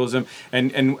evangelism.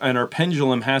 And our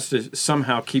pendulum has to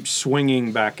somehow keep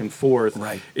swinging back and forth,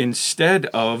 instead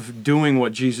of doing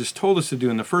what Jesus told us to do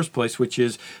in the first place, which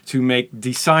is to make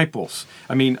disciples.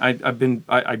 I mean,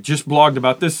 I just blogged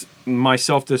about this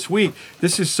myself this week.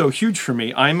 This is so huge for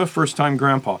me. I'm a first-time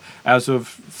grandpa as of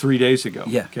 3 days ago.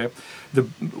 Yeah. Okay.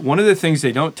 One of the things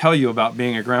they don't tell you about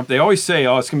being a grandpa, they always say,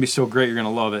 "Oh, it's gonna be so great, you're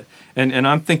gonna love it," and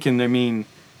I'm thinking they mean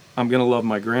I'm gonna love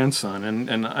my grandson,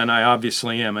 and I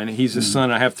obviously am, and he's a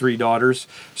son. I have 3 daughters,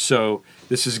 so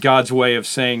this is God's way of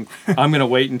saying, I'm going to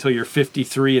wait until you're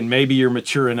 53 and maybe you're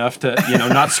mature enough to,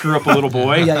 not screw up a little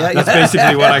boy. That's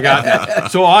basically what I got now.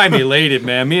 So I'm elated,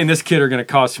 man. Me and this kid are going to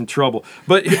cause some trouble.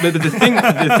 But the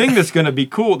thing that's going to be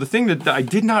cool, the thing that I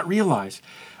did not realize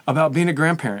about being a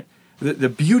grandparent, the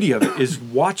beauty of it is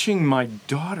watching my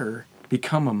daughter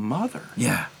become a mother.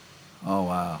 Yeah. Oh,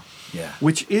 wow. Yeah.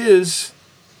 Which is...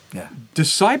 Yeah.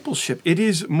 Discipleship. It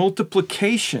is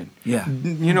multiplication. Yeah.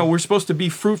 We're supposed to be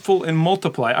fruitful and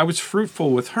multiply. I was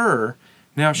fruitful with her.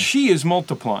 Now she is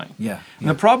multiplying. Yeah. And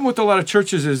the problem with a lot of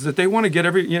churches is that they want to get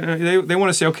they want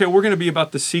to say, okay, we're going to be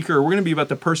about the seeker, or we're going to be about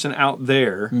the person out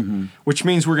there, which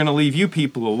means we're going to leave you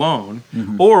people alone,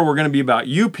 or we're going to be about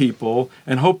you people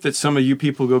and hope that some of you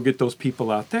people go get those people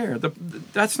out there.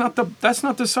 That's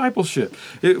not discipleship.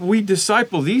 We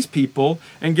disciple these people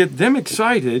and get them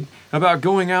excited about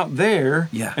going out there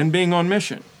and being on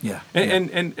mission. Yeah.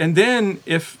 And then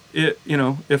if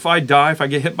I die, if I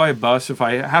get hit by a bus, if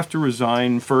I have to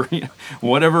resign for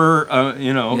whatever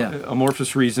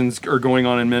amorphous reasons are going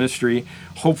on in ministry,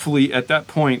 hopefully at that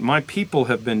point my people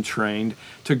have been trained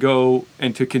to go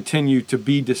and to continue to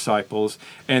be disciples,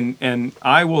 and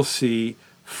I will see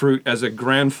fruit as a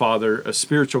grandfather, a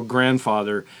spiritual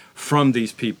grandfather from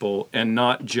these people, and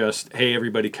not just, hey,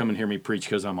 everybody come and hear me preach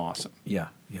because I'm awesome. Yeah.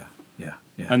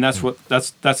 And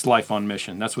that's life on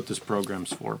mission. That's what this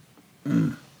program's for.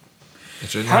 I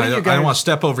don't want to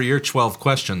step over your 12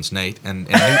 questions, Nate, and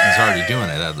Nathan's already doing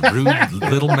it. The rude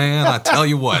little man, I tell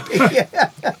you what.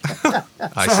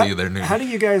 I see you there, Newton. How do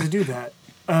you guys do that?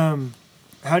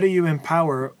 How do you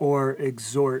empower or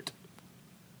exhort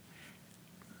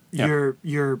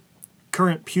your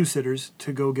current pew sitters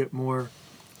to go get more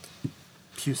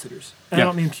pew sitters? I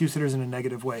don't mean pew sitters in a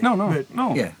negative way. No.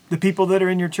 Yeah. The people that are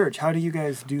in your church, how do you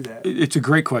guys do that? It's a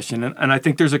great question, and I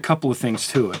think there's a couple of things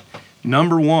to it.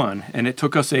 Number one, and it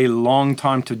took us a long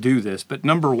time to do this, but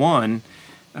number one,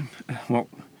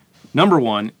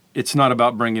 it's not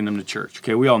about bringing them to church.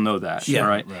 Okay, we all know that,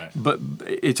 right? But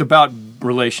it's about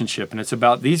relationship, and it's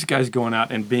about these guys going out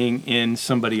and being in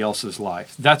somebody else's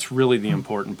life. That's really the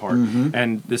important part.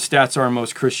 And the stats are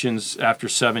most Christians after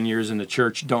 7 years in the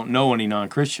church don't know any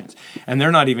non-Christians, and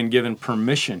they're not even given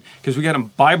permission, because we got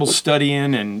them Bible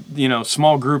studying and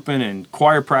small grouping and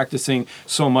choir practicing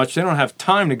so much they don't have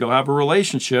time to go have a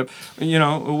relationship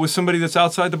with somebody that's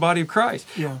outside the body of Christ,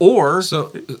 or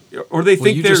they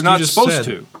think they're not supposed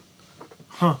to.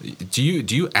 Huh. Do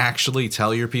you actually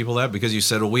tell your people that? Because you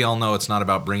said, well, we all know it's not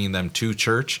about bringing them to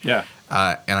church. Yeah.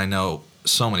 And I know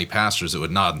so many pastors that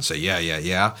would nod and say,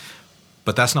 yeah.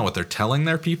 But that's not what they're telling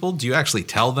their people. Do you actually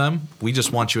tell them, we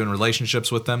just want you in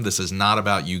relationships with them? This is not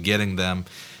about you getting them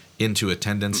into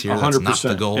attendance here. 100%. That's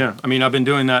not the goal. Yeah. I mean, I've been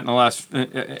doing that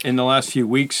in the last few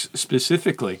weeks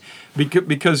specifically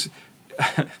because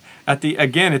at the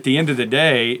end of the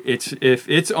day, if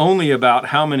it's only about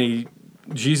how many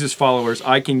Jesus followers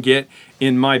I can get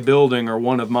in my building or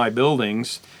one of my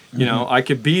buildings, I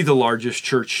could be the largest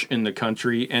church in the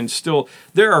country, and still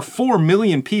there are 4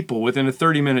 million people within a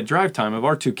 30-minute drive time of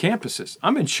our 2 campuses.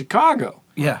 I'm in Chicago.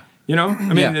 Yeah.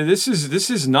 This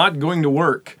is not going to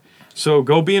work. So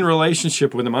go be in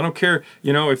relationship with them. I don't care,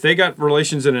 if they got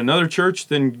relations in another church,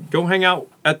 then go hang out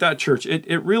at that church.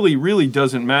 It really, really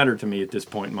doesn't matter to me at this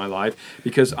point in my life,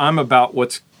 because I'm about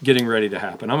what's getting ready to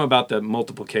happen. I'm about the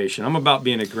multiplication. I'm about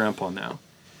being a grandpa now.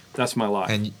 That's my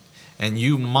life. And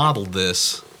you modeled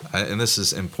this and this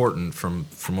is important from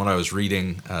what I was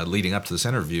reading leading up to this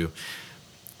interview.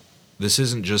 This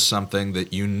isn't just something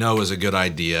that you know is a good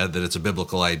idea, that it's a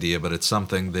biblical idea, but it's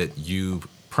something that you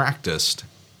practiced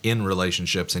in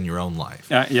relationships in your own life.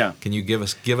 Yeah. Can you give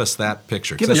us that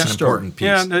picture? Give us that's a an story. important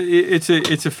piece. Yeah,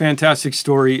 it's a fantastic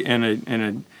story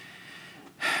and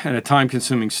a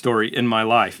time-consuming story in my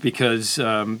life because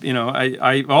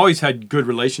I always had good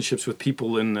relationships with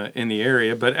people in the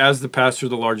area, but as the pastor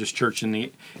of the largest church in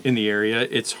the area,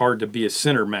 it's hard to be a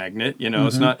sinner magnet.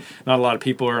 It's not a lot of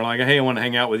people are like, hey, I want to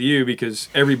hang out with you because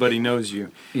everybody knows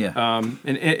you. Yeah.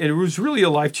 And it was really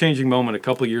a life-changing moment a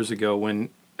couple years ago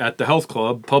when at the health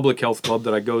club, public health club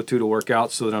that I go to work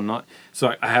out so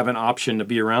I have an option to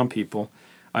be around people.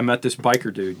 I met this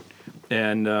biker dude.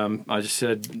 And I just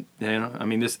said,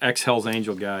 this ex-Hell's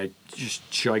Angel guy, just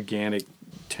gigantic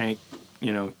tank,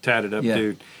 tatted up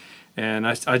dude. And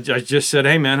I just said,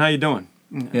 hey, man, how you doing?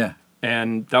 Yeah.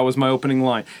 And that was my opening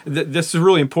line. This is a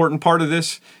really important part of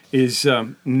this is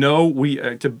to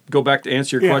go back to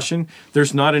answer your question,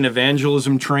 there's not an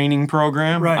evangelism training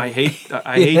program. Right. I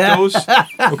hate those.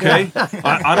 Okay?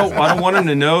 I don't want them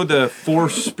to know the 4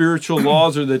 spiritual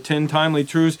laws or the 10 timely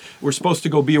truths. We're supposed to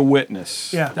go be a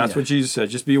witness. Yeah. That's what Jesus said.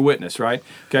 Just be a witness, right?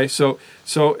 Okay, so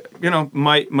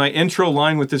my intro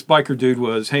line with this biker dude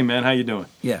was, hey man, how you doing?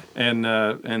 Yeah.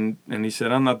 And he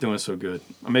said, I'm not doing so good.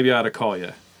 Maybe I ought to call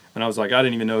you. And I was like, I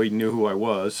didn't even know he knew who I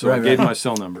was, so I gave him my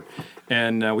cell number.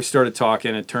 And we started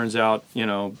talking. It turns out,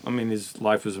 his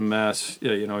life was a mess.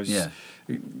 He's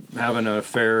having an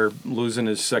affair, losing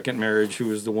his second marriage, who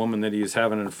was the woman that he was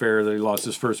having an affair that he lost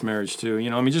his first marriage to.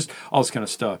 Just all this kind of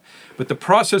stuff. But the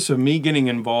process of me getting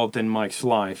involved in Mike's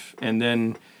life and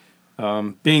then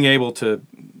being able to,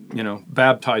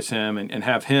 baptize him and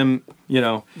have him,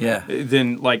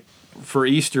 then like, for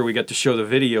Easter, we got to show the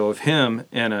video of him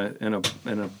and a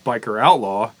biker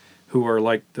outlaw who are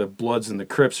like the Bloods and the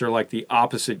Crips are like the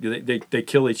opposite. They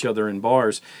kill each other in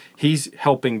bars. He's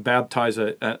helping baptize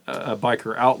a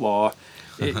biker outlaw,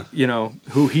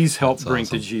 who he's helped bring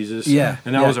to Jesus. Yeah,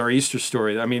 and that was our Easter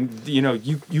story. I mean,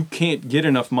 you can't get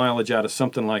enough mileage out of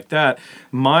something like that.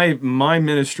 My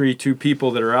ministry to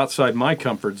people that are outside my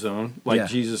comfort zone, like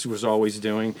Jesus was always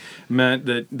doing, meant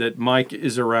that Mike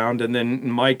is around, and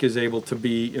then Mike is able to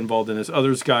be involved in this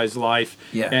other guy's life.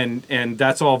 Yeah. And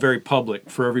that's all very public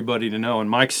for everybody to know. And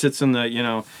Mike sits in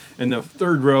the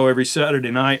third row every Saturday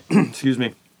night, excuse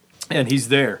me, and he's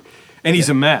there. And he's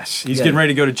a mess. He's getting ready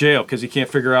to go to jail because he can't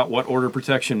figure out what order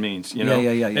protection means. Yeah.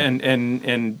 And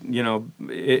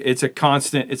it's a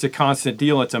constant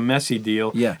deal. It's a messy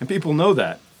deal. Yeah. And people know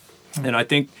that. And I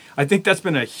think that's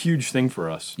been a huge thing for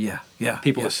us. Yeah.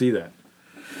 People to see that.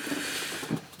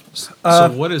 So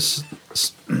what is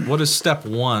step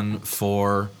one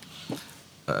for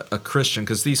a Christian?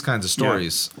 Because these kinds of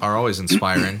stories are always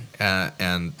inspiring,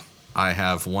 and I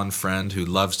have one friend who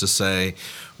loves to say,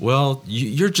 well,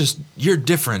 you're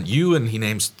different. You, and he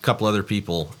names a couple other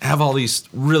people, have all these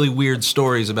really weird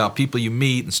stories about people you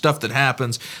meet and stuff that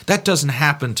happens. That doesn't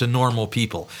happen to normal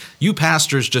people. You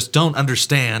pastors just don't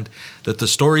understand that the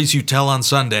stories you tell on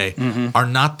Sunday are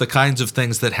not the kinds of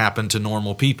things that happen to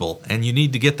normal people. And you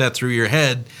need to get that through your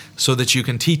head so that you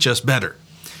can teach us better.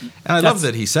 And I love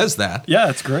that he says that. Yeah,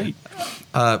 it's great.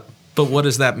 But what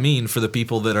does that mean for the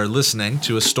people that are listening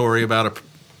to a story about a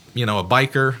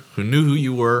biker who knew who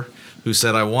you were, who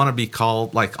said, I want to be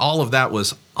called? Like, all of that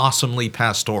was awesomely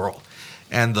pastoral.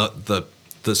 And the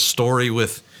story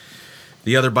with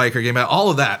the other biker game, all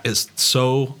of that is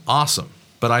so awesome.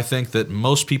 But I think that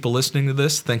most people listening to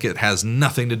this think it has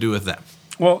nothing to do with them.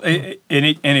 Well,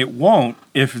 it won't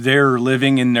if they're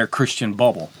living in their Christian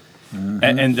bubble.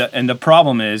 Mm-hmm. And the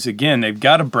problem is, again, they've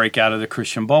got to break out of the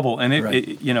Christian bubble, and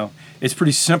it's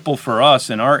pretty simple for us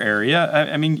in our area.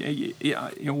 I mean,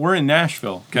 we're in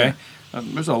Nashville, okay. Yeah.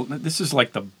 This is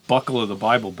like the buckle of the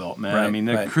Bible Belt, man. Right, I mean,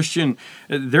 the Christian.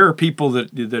 There are people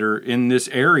that are in this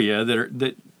area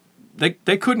that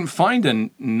they couldn't find a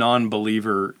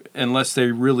non-believer unless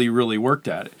they really, really worked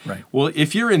at it. Right. Well,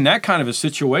 if you're in that kind of a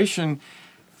situation,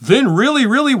 then really,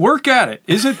 really work at it.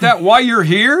 Isn't that why you're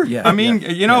here? Yeah, I mean,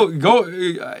 go.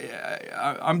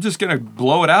 I'm just going to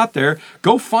blow it out there.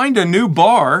 Go find a new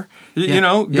bar.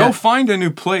 Go find a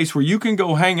new place where you can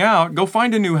go hang out. Go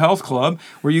find a new health club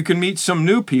where you can meet some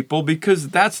new people, because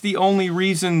that's the only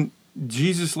reason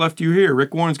Jesus left you here.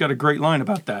 Rick Warren's got a great line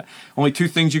about that. Only 2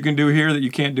 things you can do here that you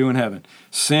can't do in heaven: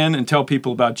 sin and tell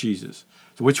people about Jesus.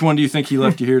 So which one do you think he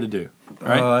left you here to do?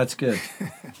 Right? Oh, that's good.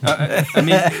 I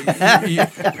mean,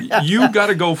 you got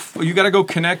to go. You got to go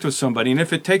connect with somebody, and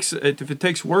if it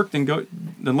takes work, then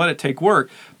let it take work.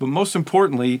 But most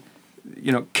importantly,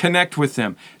 connect with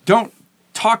them. Don't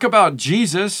talk about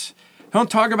Jesus. Don't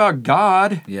talk about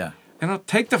God. Yeah.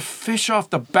 Take the fish off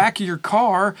the back of your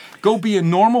car. Go be a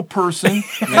normal person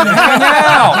and hang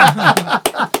out.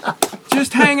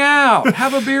 Just hang out.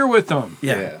 Have a beer with them.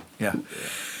 Yeah.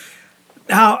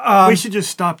 Now we should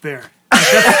just stop there. No,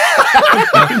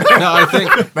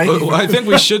 I think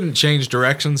we shouldn't change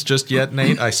directions just yet,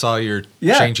 Nate. I saw your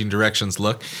changing directions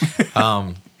look.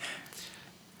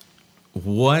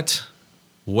 What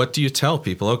do you tell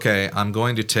people? Okay, I'm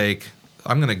going to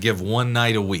give one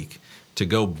night a week to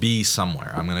go be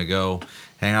somewhere. I'm going to go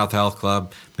hang out at the health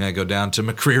club. I'm going to go down to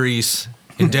McCreary's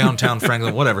in downtown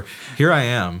Franklin, whatever. Here I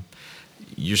am.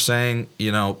 You're saying,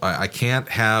 I can't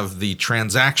have the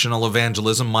transactional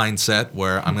evangelism mindset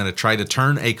where I'm going to try to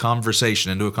turn a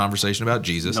conversation into a conversation about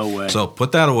Jesus. No way. So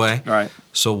put that away. All right.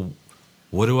 So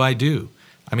what do I do?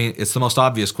 I mean, it's the most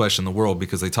obvious question in the world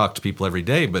because they talk to people every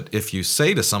day. But if you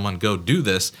say to someone, go do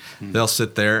this, they'll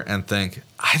sit there and think,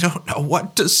 I don't know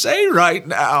what to say right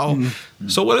now.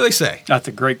 So what do they say? That's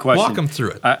a great question. Walk them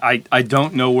through it. I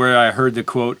don't know where I heard the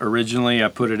quote originally. I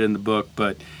put it in the book,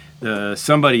 but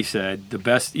somebody said the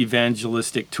best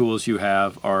evangelistic tools you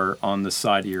have are on the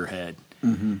side of your head.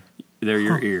 They're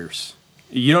your ears.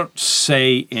 You don't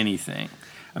say anything.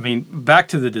 I mean, back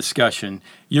to the discussion,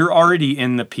 you're already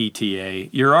in the PTA.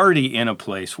 You're already in a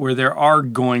place where there are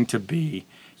going to be,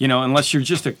 unless you're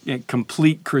just a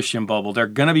complete Christian bubble, there are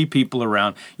going to be people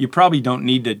around. You probably don't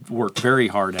need to work very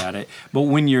hard at it. But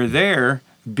when you're there,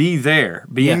 be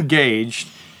engaged,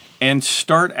 and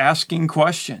start asking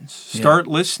questions. Start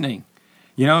listening.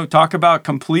 Talk about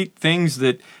complete things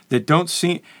that don't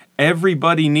seem.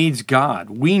 Everybody needs God.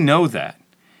 We know that.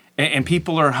 And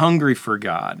people are hungry for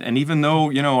God. And even though,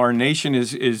 our nation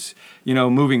is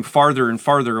moving farther and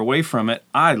farther away from it,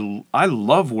 I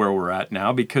love where we're at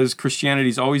now because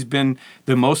Christianity's always been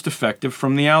the most effective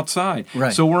from the outside.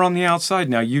 Right. So we're on the outside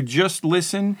now. You just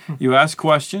listen, you ask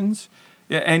questions,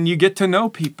 and you get to know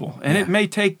people. And it may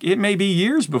be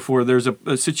years before there's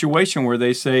a situation where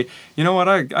they say, you know what,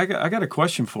 I got a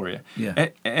question for you. Yeah.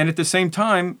 And at the same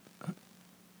time,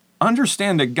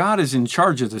 understand that God is in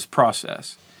charge of this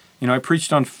process. I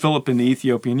preached on Philip and the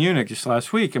Ethiopian eunuch just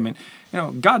last week. I mean,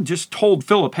 God just told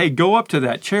Philip, hey, go up to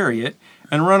that chariot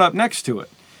and run up next to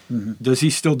it. Does he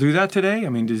still do that today? I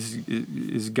mean,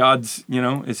 is God's,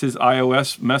 is his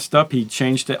iOS messed up? He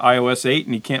changed to iOS 8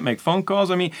 and he can't make phone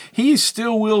calls? I mean, he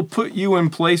still will put you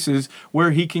in places where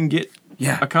he can get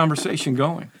a conversation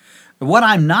going. What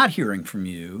I'm not hearing from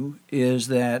you is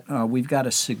that we've got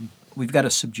to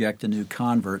subject a new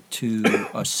convert to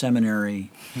a seminary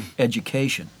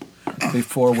education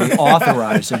before we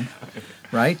authorize him,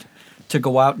 right, to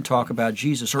go out and talk about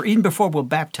Jesus, or even before we'll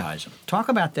baptize him. Talk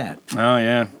about that. Oh,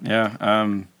 yeah.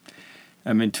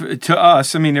 I mean, to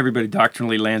us, everybody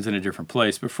doctrinally lands in a different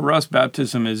place, but for us,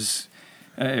 baptism is,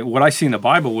 what I see in the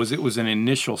Bible it was an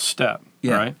initial step,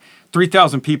 right?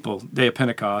 3,000 people, day of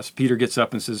Pentecost, Peter gets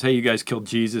up and says, hey, you guys killed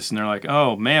Jesus, and they're like,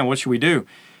 oh, man, what should we do?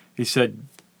 He said,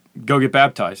 go get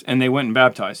baptized, and they went and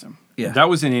baptized him. Yeah. That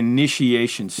was an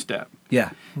initiation step.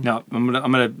 Yeah. Now,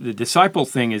 the disciple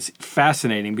thing is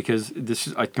fascinating because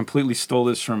I completely stole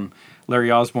this from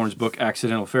Larry Osborne's book,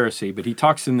 Accidental Pharisee, but he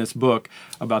talks in this book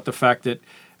about the fact that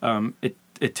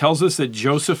it tells us that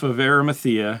Joseph of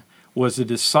Arimathea was a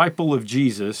disciple of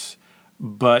Jesus,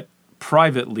 but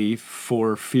privately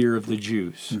for fear of the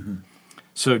Jews.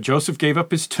 So Joseph gave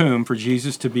up his tomb for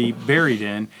Jesus to be buried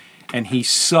in, and he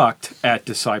sucked at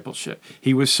discipleship.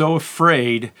 He was so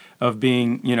afraid of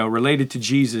being, related to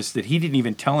Jesus that he didn't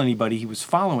even tell anybody he was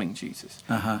following Jesus.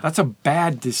 That's a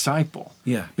bad disciple.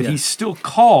 Yeah. But he's still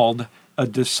called a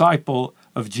disciple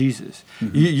of Jesus.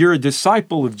 You're a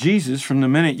disciple of Jesus from the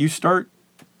minute you start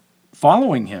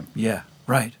following him. Yeah,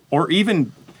 right. Or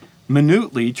even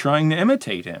minutely trying to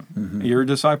imitate him. You're a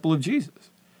disciple of Jesus.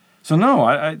 So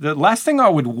no, the last thing I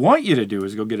would want you to do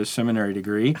is go get a seminary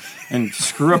degree and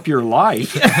screw up your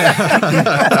life,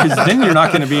 because then you're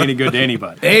not going to be any good to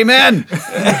anybody. Amen.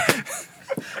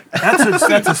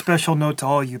 That's a special note to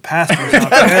all you pastors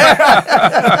out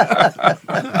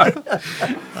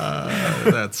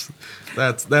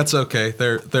there. That's okay.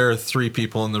 There are 3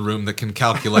 people in the room that can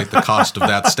calculate the cost of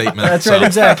that statement. That's right.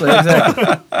 Exactly.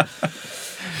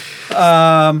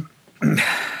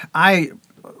 I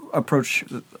approach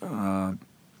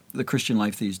the Christian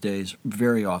life these days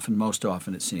very often, most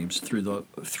often it seems, through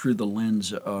the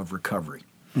lens of recovery.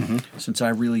 Since I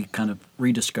really kind of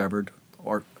rediscovered,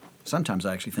 or sometimes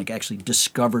I actually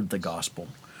discovered the gospel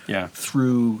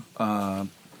through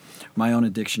my own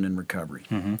addiction and recovery.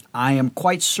 I am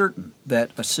quite certain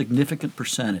that a significant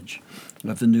percentage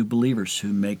of the new believers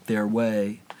who make their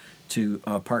way to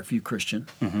Parkview Christian,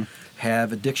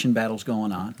 have addiction battles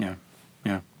going on. Yeah.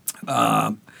 Yeah.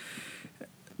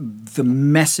 The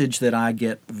message that I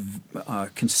get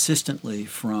consistently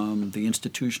from the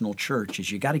institutional church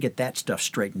is you got to get that stuff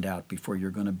straightened out before you're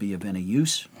going to be of any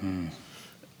use.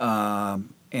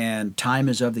 And time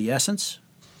is of the essence.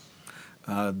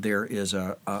 There is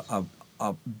a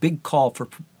big call for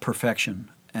perfection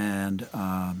and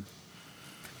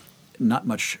not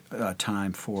much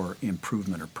time for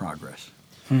improvement or progress.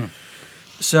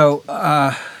 So,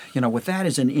 with that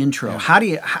as an intro, how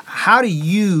do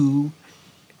you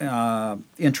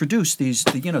introduce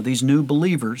these new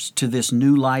believers to this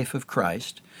new life of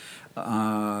Christ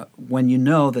when you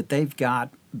know that they've got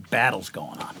battles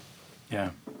going on? Yeah.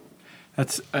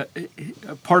 That's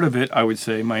part of it, I would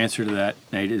say, my answer to that,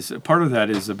 Nate, is part of that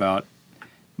is about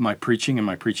my preaching and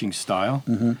my preaching style,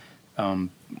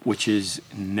 which is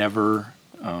never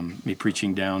me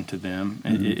preaching down to them.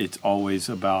 It's always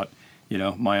about,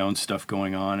 my own stuff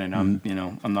going on, and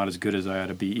I'm not as good as I ought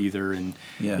to be either, and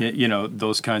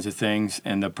those kinds of things,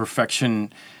 and the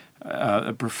perfection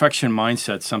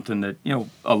mindset, something that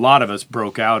a lot of us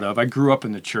broke out of. I grew up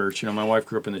in the church. My wife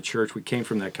grew up in the church. We came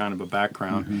from that kind of a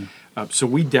background, so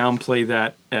we downplay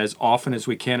that as often as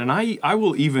we can. And I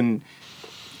will even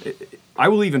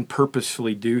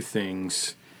purposefully do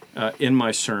things in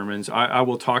my sermons. I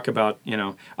will talk about,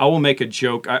 I will make a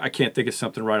joke. I can't think of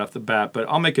something right off the bat, but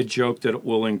I'll make a joke that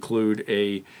will include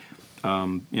a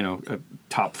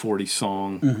top 40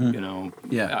 song.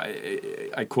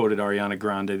 I quoted Ariana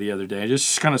Grande the other day. I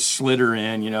just kind of slid her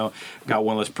in, got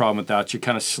one less problem without you,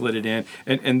 kind of slid it in.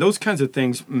 And those kinds of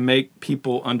things make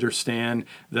people understand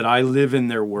that I live in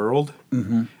their world.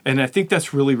 And I think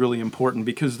that's really, really important,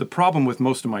 because the problem with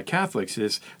most of my Catholics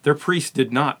is their priest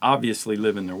did not obviously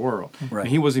live in their world. Right. And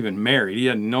he wasn't even married. He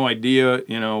had no idea,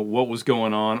 what was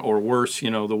going on, or worse,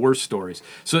 the worst stories.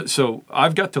 So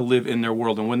I've got to live in their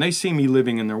world. And when they see me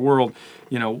living in their world,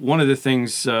 one of the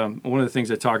things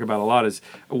I talk about a lot is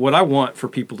what I want for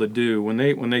people to do when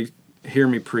they hear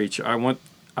me preach. I want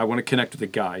to connect with the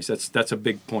guys. That's a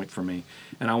big point for me.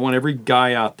 And I want every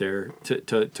guy out there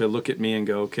to look at me and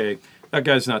go, okay, that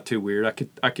guy's not too weird.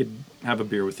 I could have a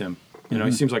beer with him.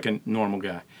 He seems like a normal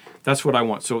guy. That's what I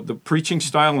want. So the preaching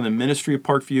style and the ministry of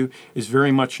Parkview is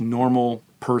very much normal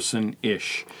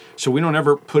person-ish. So we don't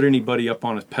ever put anybody up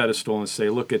on a pedestal and say,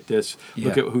 look at this,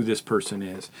 look at who this person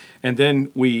is. And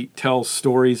then we tell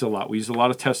stories a lot. We use a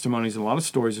lot of testimonies, a lot of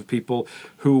stories of people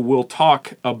who will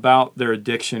talk about their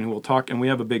addiction, who will talk, and we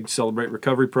have a big Celebrate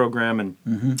Recovery program, and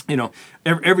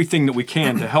everything that we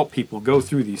can to help people go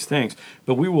through these things.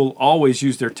 But we will always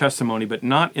use their testimony, but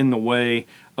not in the way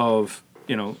of,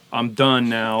 I'm done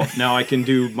now. Now I can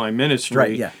do my ministry.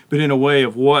 Right, yeah. But in a way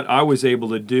of what I was able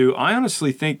to do. I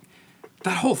honestly think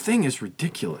that whole thing is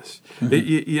ridiculous.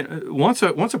 Once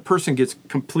a person gets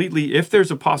completely, if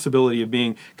there's a possibility of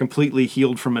being completely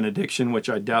healed from an addiction, which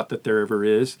I doubt that there ever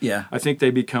is, I think they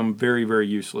become very, very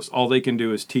useless. All they can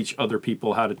do is teach other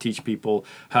people how to teach people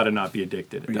how to not be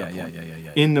addicted at that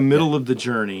point. In the middle of the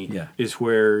journey is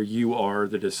where you are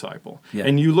the disciple.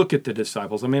 And you look at the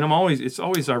disciples. I mean, it's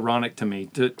always ironic to me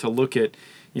to look at,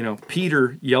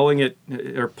 Peter yelling at,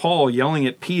 or Paul yelling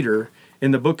at Peter in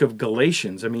the book of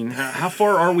Galatians. I mean, how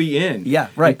far are we in? Yeah,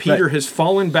 right. And Peter has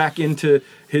fallen back into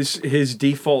his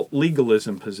default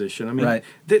legalism position. I mean,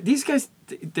 these guys,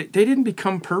 they didn't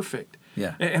become perfect.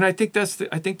 Yeah. And I think that's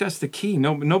the key.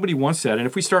 Nobody wants that. And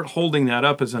if we start holding that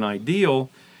up as an ideal,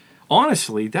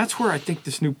 honestly, that's where I think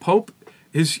this new pope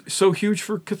is so huge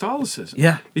for Catholicism.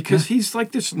 Yeah. Because he's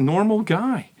like this normal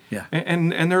guy. Yeah.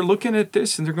 And they're looking at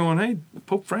this and they're going, hey,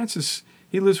 Pope Francis,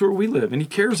 he lives where we live and he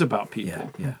cares about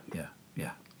people. Yeah.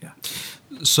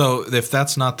 So if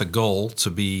that's not the goal,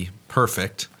 to be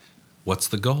perfect, what's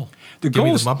the goal? The Give goal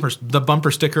me is the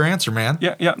bumper sticker answer, man.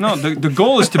 Yeah. No, the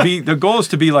goal is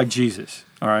to be like Jesus.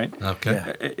 All right.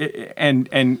 Okay.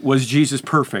 And was Jesus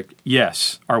perfect?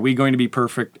 Yes. Are we going to be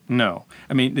perfect? No.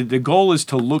 I mean, the goal is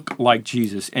to look like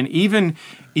Jesus. And even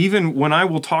when I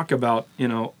will talk about,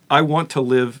 I want to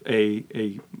live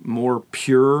a more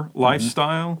pure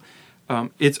lifestyle,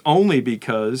 it's only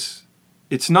because.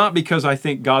 It's not because I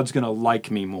think God's going to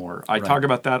like me more. I talk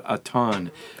about that a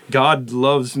ton. God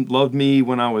loved me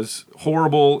when I was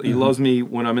horrible. He loves me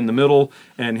when I'm in the middle,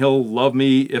 and he'll love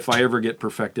me if I ever get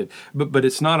perfected. But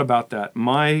it's not about that.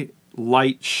 My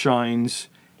light shines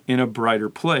in a brighter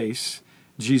place.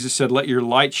 Jesus said, let your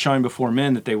light shine before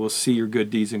men that they will see your good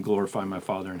deeds and glorify my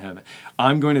Father in heaven.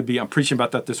 I'm preaching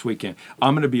about that this weekend.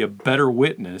 I'm going to be a better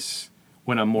witness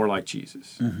when I'm more like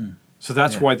Jesus. So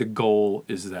that's why the goal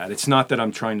is that. It's not that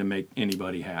I'm trying to make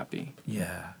anybody happy.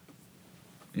 Yeah.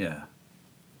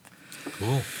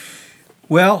 Cool.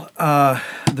 Well,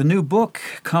 the new book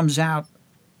comes out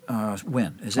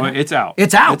when? Is it? Well, it's out.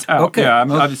 It's out. It's out. Okay.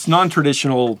 Yeah, it's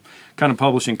non-traditional kind of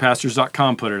publishing.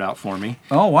 Pastors.com put it out for me.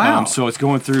 Oh wow! So it's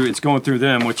going through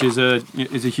them, which is a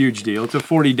huge deal. It's a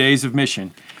 40 days of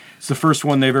mission. It's the first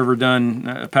one they've ever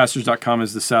done. Pastors.com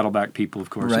is the Saddleback people, of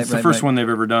course. It's the first one they've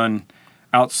ever done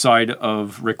outside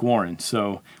of Rick Warren.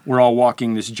 So we're all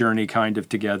walking this journey kind of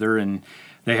together, and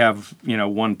they have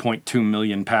 1.2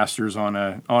 million pastors on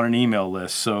an email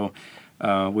list. So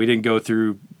we didn't go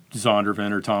through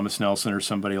Zondervan or Thomas Nelson or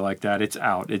somebody like that. It's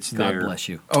out. It's God there. God bless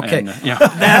you. Okay. And, yeah.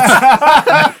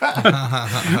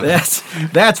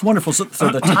 That's wonderful. So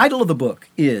the title of the book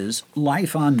is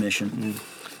Life on Mission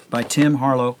by Tim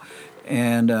Harlow.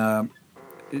 And so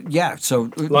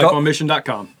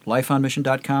LifeOnMission.com.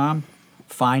 LifeOnMission.com.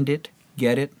 Find it,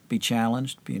 get it, be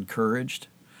challenged, be encouraged.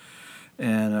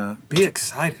 And be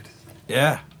excited.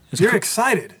 Yeah. You're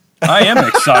excited. I am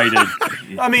excited.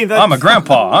 I mean, I'm a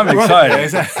grandpa. I'm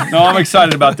excited. No, I'm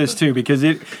excited about this too because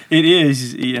it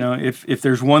is, if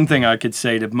there's one thing I could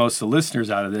say to most of the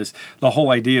listeners out of this, the whole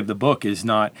idea of the book is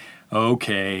not,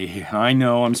 okay, I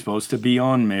know I'm supposed to be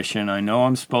on mission. I know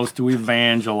I'm supposed to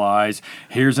evangelize.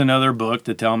 Here's another book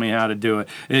to tell me how to do it.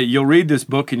 You'll read this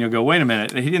book and you'll go, wait a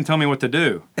minute, he didn't tell me what to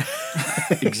do.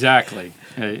 Exactly.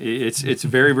 It's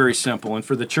very, very simple. And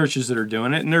for the churches that are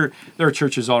doing it, and there are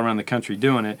churches all around the country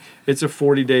doing it, it's a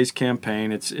 40 days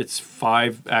campaign. It's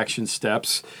 5 action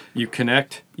steps. You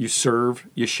connect, you serve,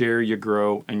 you share, you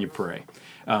grow, and you pray.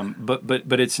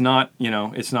 But it's not,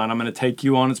 it's not, I'm going to take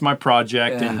you on as my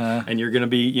project and you're going to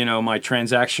be, my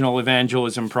transactional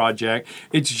evangelism project.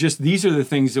 It's just, these are the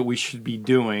things that we should be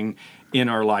doing in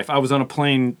our life. I was on a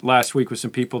plane last week with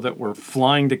some people that were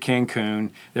flying to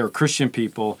Cancun. They were Christian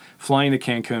people flying to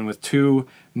Cancun with 2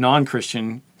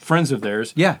 non-Christian friends of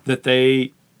theirs that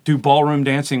they do ballroom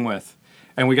dancing with.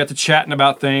 And we got to chatting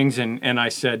about things, and I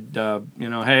said,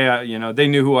 hey, they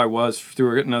knew who I was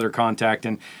through another contact,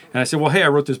 and I said, well, hey, I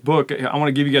wrote this book. I want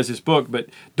to give you guys this book, but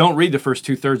don't read the first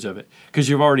 2/3 of it because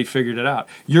you've already figured it out.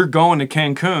 You're going to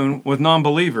Cancun with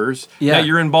non-believers that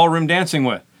you're in ballroom dancing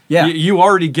with. Yeah. You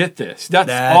already get this.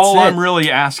 That's all I'm really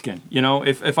asking.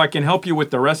 If I can help you with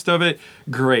the rest of it,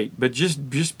 great. But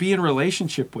just be in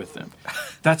relationship with them.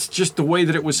 That's just the way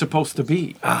that it was supposed to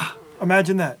be.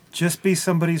 Imagine that. Just be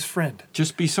somebody's friend.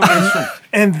 Just be somebody's friend.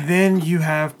 And then you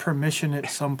have permission at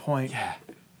some point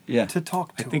to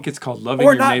talk to I think them. it's called loving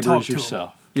Or your not neighbor talk as to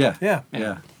yourself. Yeah.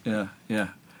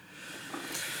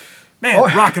 Man,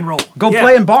 rock and roll. Go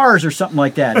play in bars or something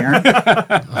like that, Aaron.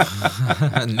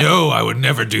 No, I would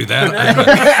never do that.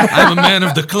 I'm a man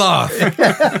of the cloth.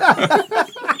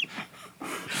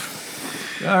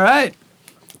 All right.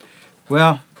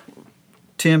 Well,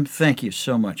 Tim, thank you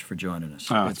so much for joining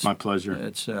us. Oh, it's my pleasure.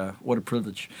 It's what a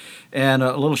privilege. And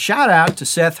a little shout out to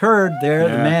Seth Hurd there,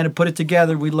 the man who put it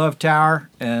together. We love Tower,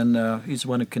 and he's the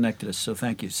one who connected us. So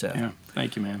thank you, Seth. Yeah,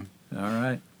 thank you, man. All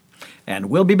right. And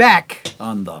we'll be back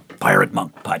on the Pirate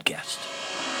Monk Podcast.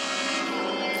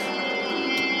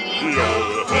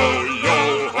 Yo-ho,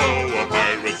 a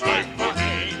pirate's life for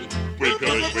me. We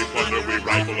pillage, we plunder, we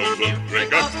rifle and loot.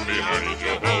 Drink up, me hearties,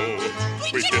 yo-ho.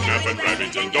 We kidnap and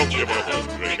ravage and don't give a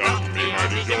hoot. Drink up, me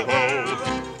hearties, yo-ho.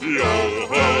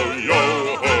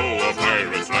 Yo-ho, a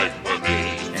pirate's life for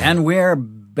me. And we're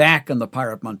back on the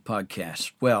Pirate Monk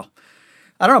Podcast. Well,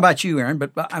 I don't know about you, Aaron,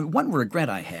 but one regret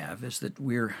I have is that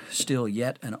we're still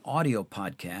yet an audio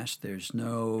podcast. There's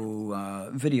no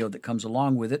video that comes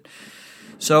along with it.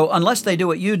 So unless they do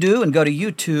what you do and go to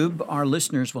YouTube, our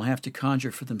listeners will have to conjure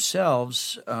for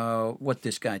themselves what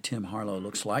this guy Tim Harlow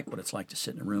looks like, what it's like to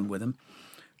sit in a room with him.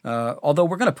 Although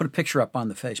we're going to put a picture up on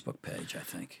the Facebook page, I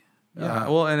think. Yeah,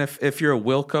 well, and if you're a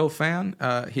Wilco fan,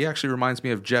 he actually reminds me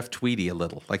of Jeff Tweedy a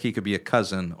little. Like he could be a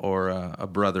cousin or a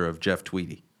brother of Jeff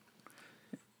Tweedy.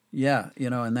 Yeah,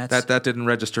 and that's... That didn't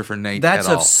register for Nate at all. That's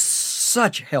of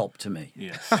such help to me.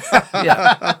 Yes.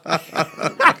 Yeah.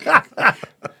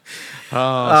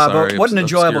 Sorry, but what an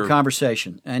enjoyable obscure.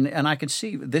 conversation. And I could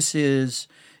see this is,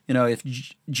 if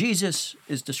Jesus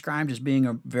is described as being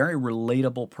a very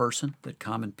relatable person that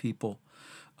common people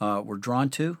were drawn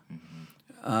to,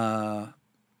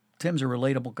 Tim's a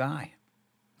relatable guy.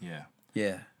 Yeah.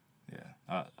 Yeah.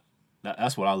 Yeah.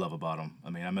 That's what I love about him. I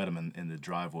mean, I met him in the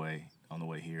driveway on the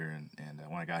way here, and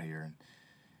when I got here,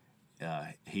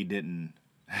 and he didn't.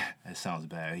 It sounds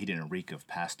bad. He didn't reek of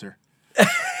pastor.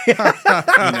 You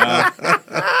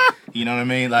know what I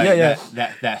mean? Like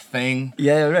that thing.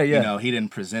 Yeah, right. Yeah. He didn't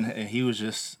present. He was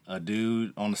just a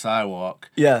dude on the sidewalk.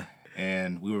 Yeah.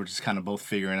 And we were just kind of both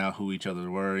figuring out who each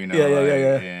other were. Yeah.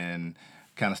 Yeah. And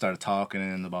kind of started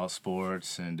talking about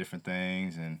sports and different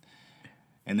things, and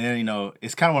And then, you know,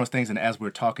 it's kind of one of those things, and as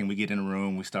we're talking, we get in a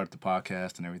room, we start the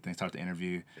podcast and everything, start the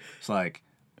interview. It's like,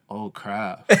 oh,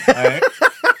 crap. Like,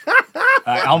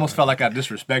 I almost felt like I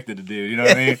disrespected the dude, you know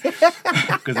what I mean?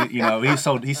 Because, you know, he's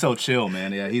so chill,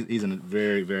 man. Yeah, he's a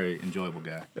very, very enjoyable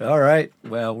guy. All right.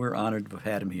 Well, we're honored to have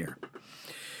had him here.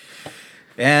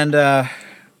 And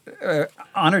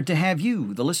honored to have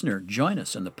you, the listener, join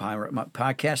us on the Pirate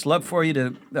Podcast. Love for you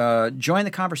to join the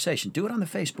conversation. Do it on the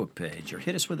Facebook page, or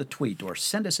hit us with a tweet, or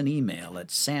send us an email at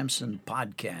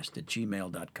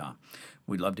samsonpodcast@gmail.com.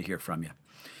 We'd love to hear from you.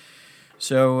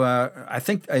 So I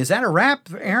think, is that a wrap,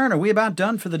 Aaron? Are we about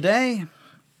done for the day?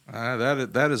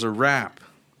 That is a wrap.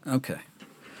 Okay.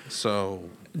 So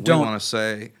we Don't- want to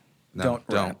say, no, Don't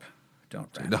wrap.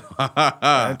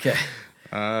 Okay.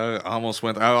 I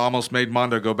almost made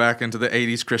Mondo go back into the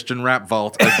 80s Christian rap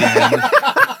vault again.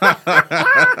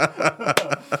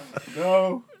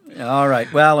 No. All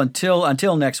right. Well,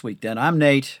 until next week, then. I'm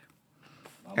Nate,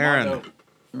 Aaron.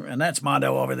 and that's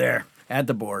Mondo over there at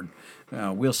the board.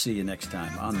 We'll see you next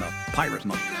time on the Pirate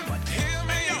Monk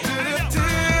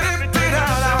Podcast.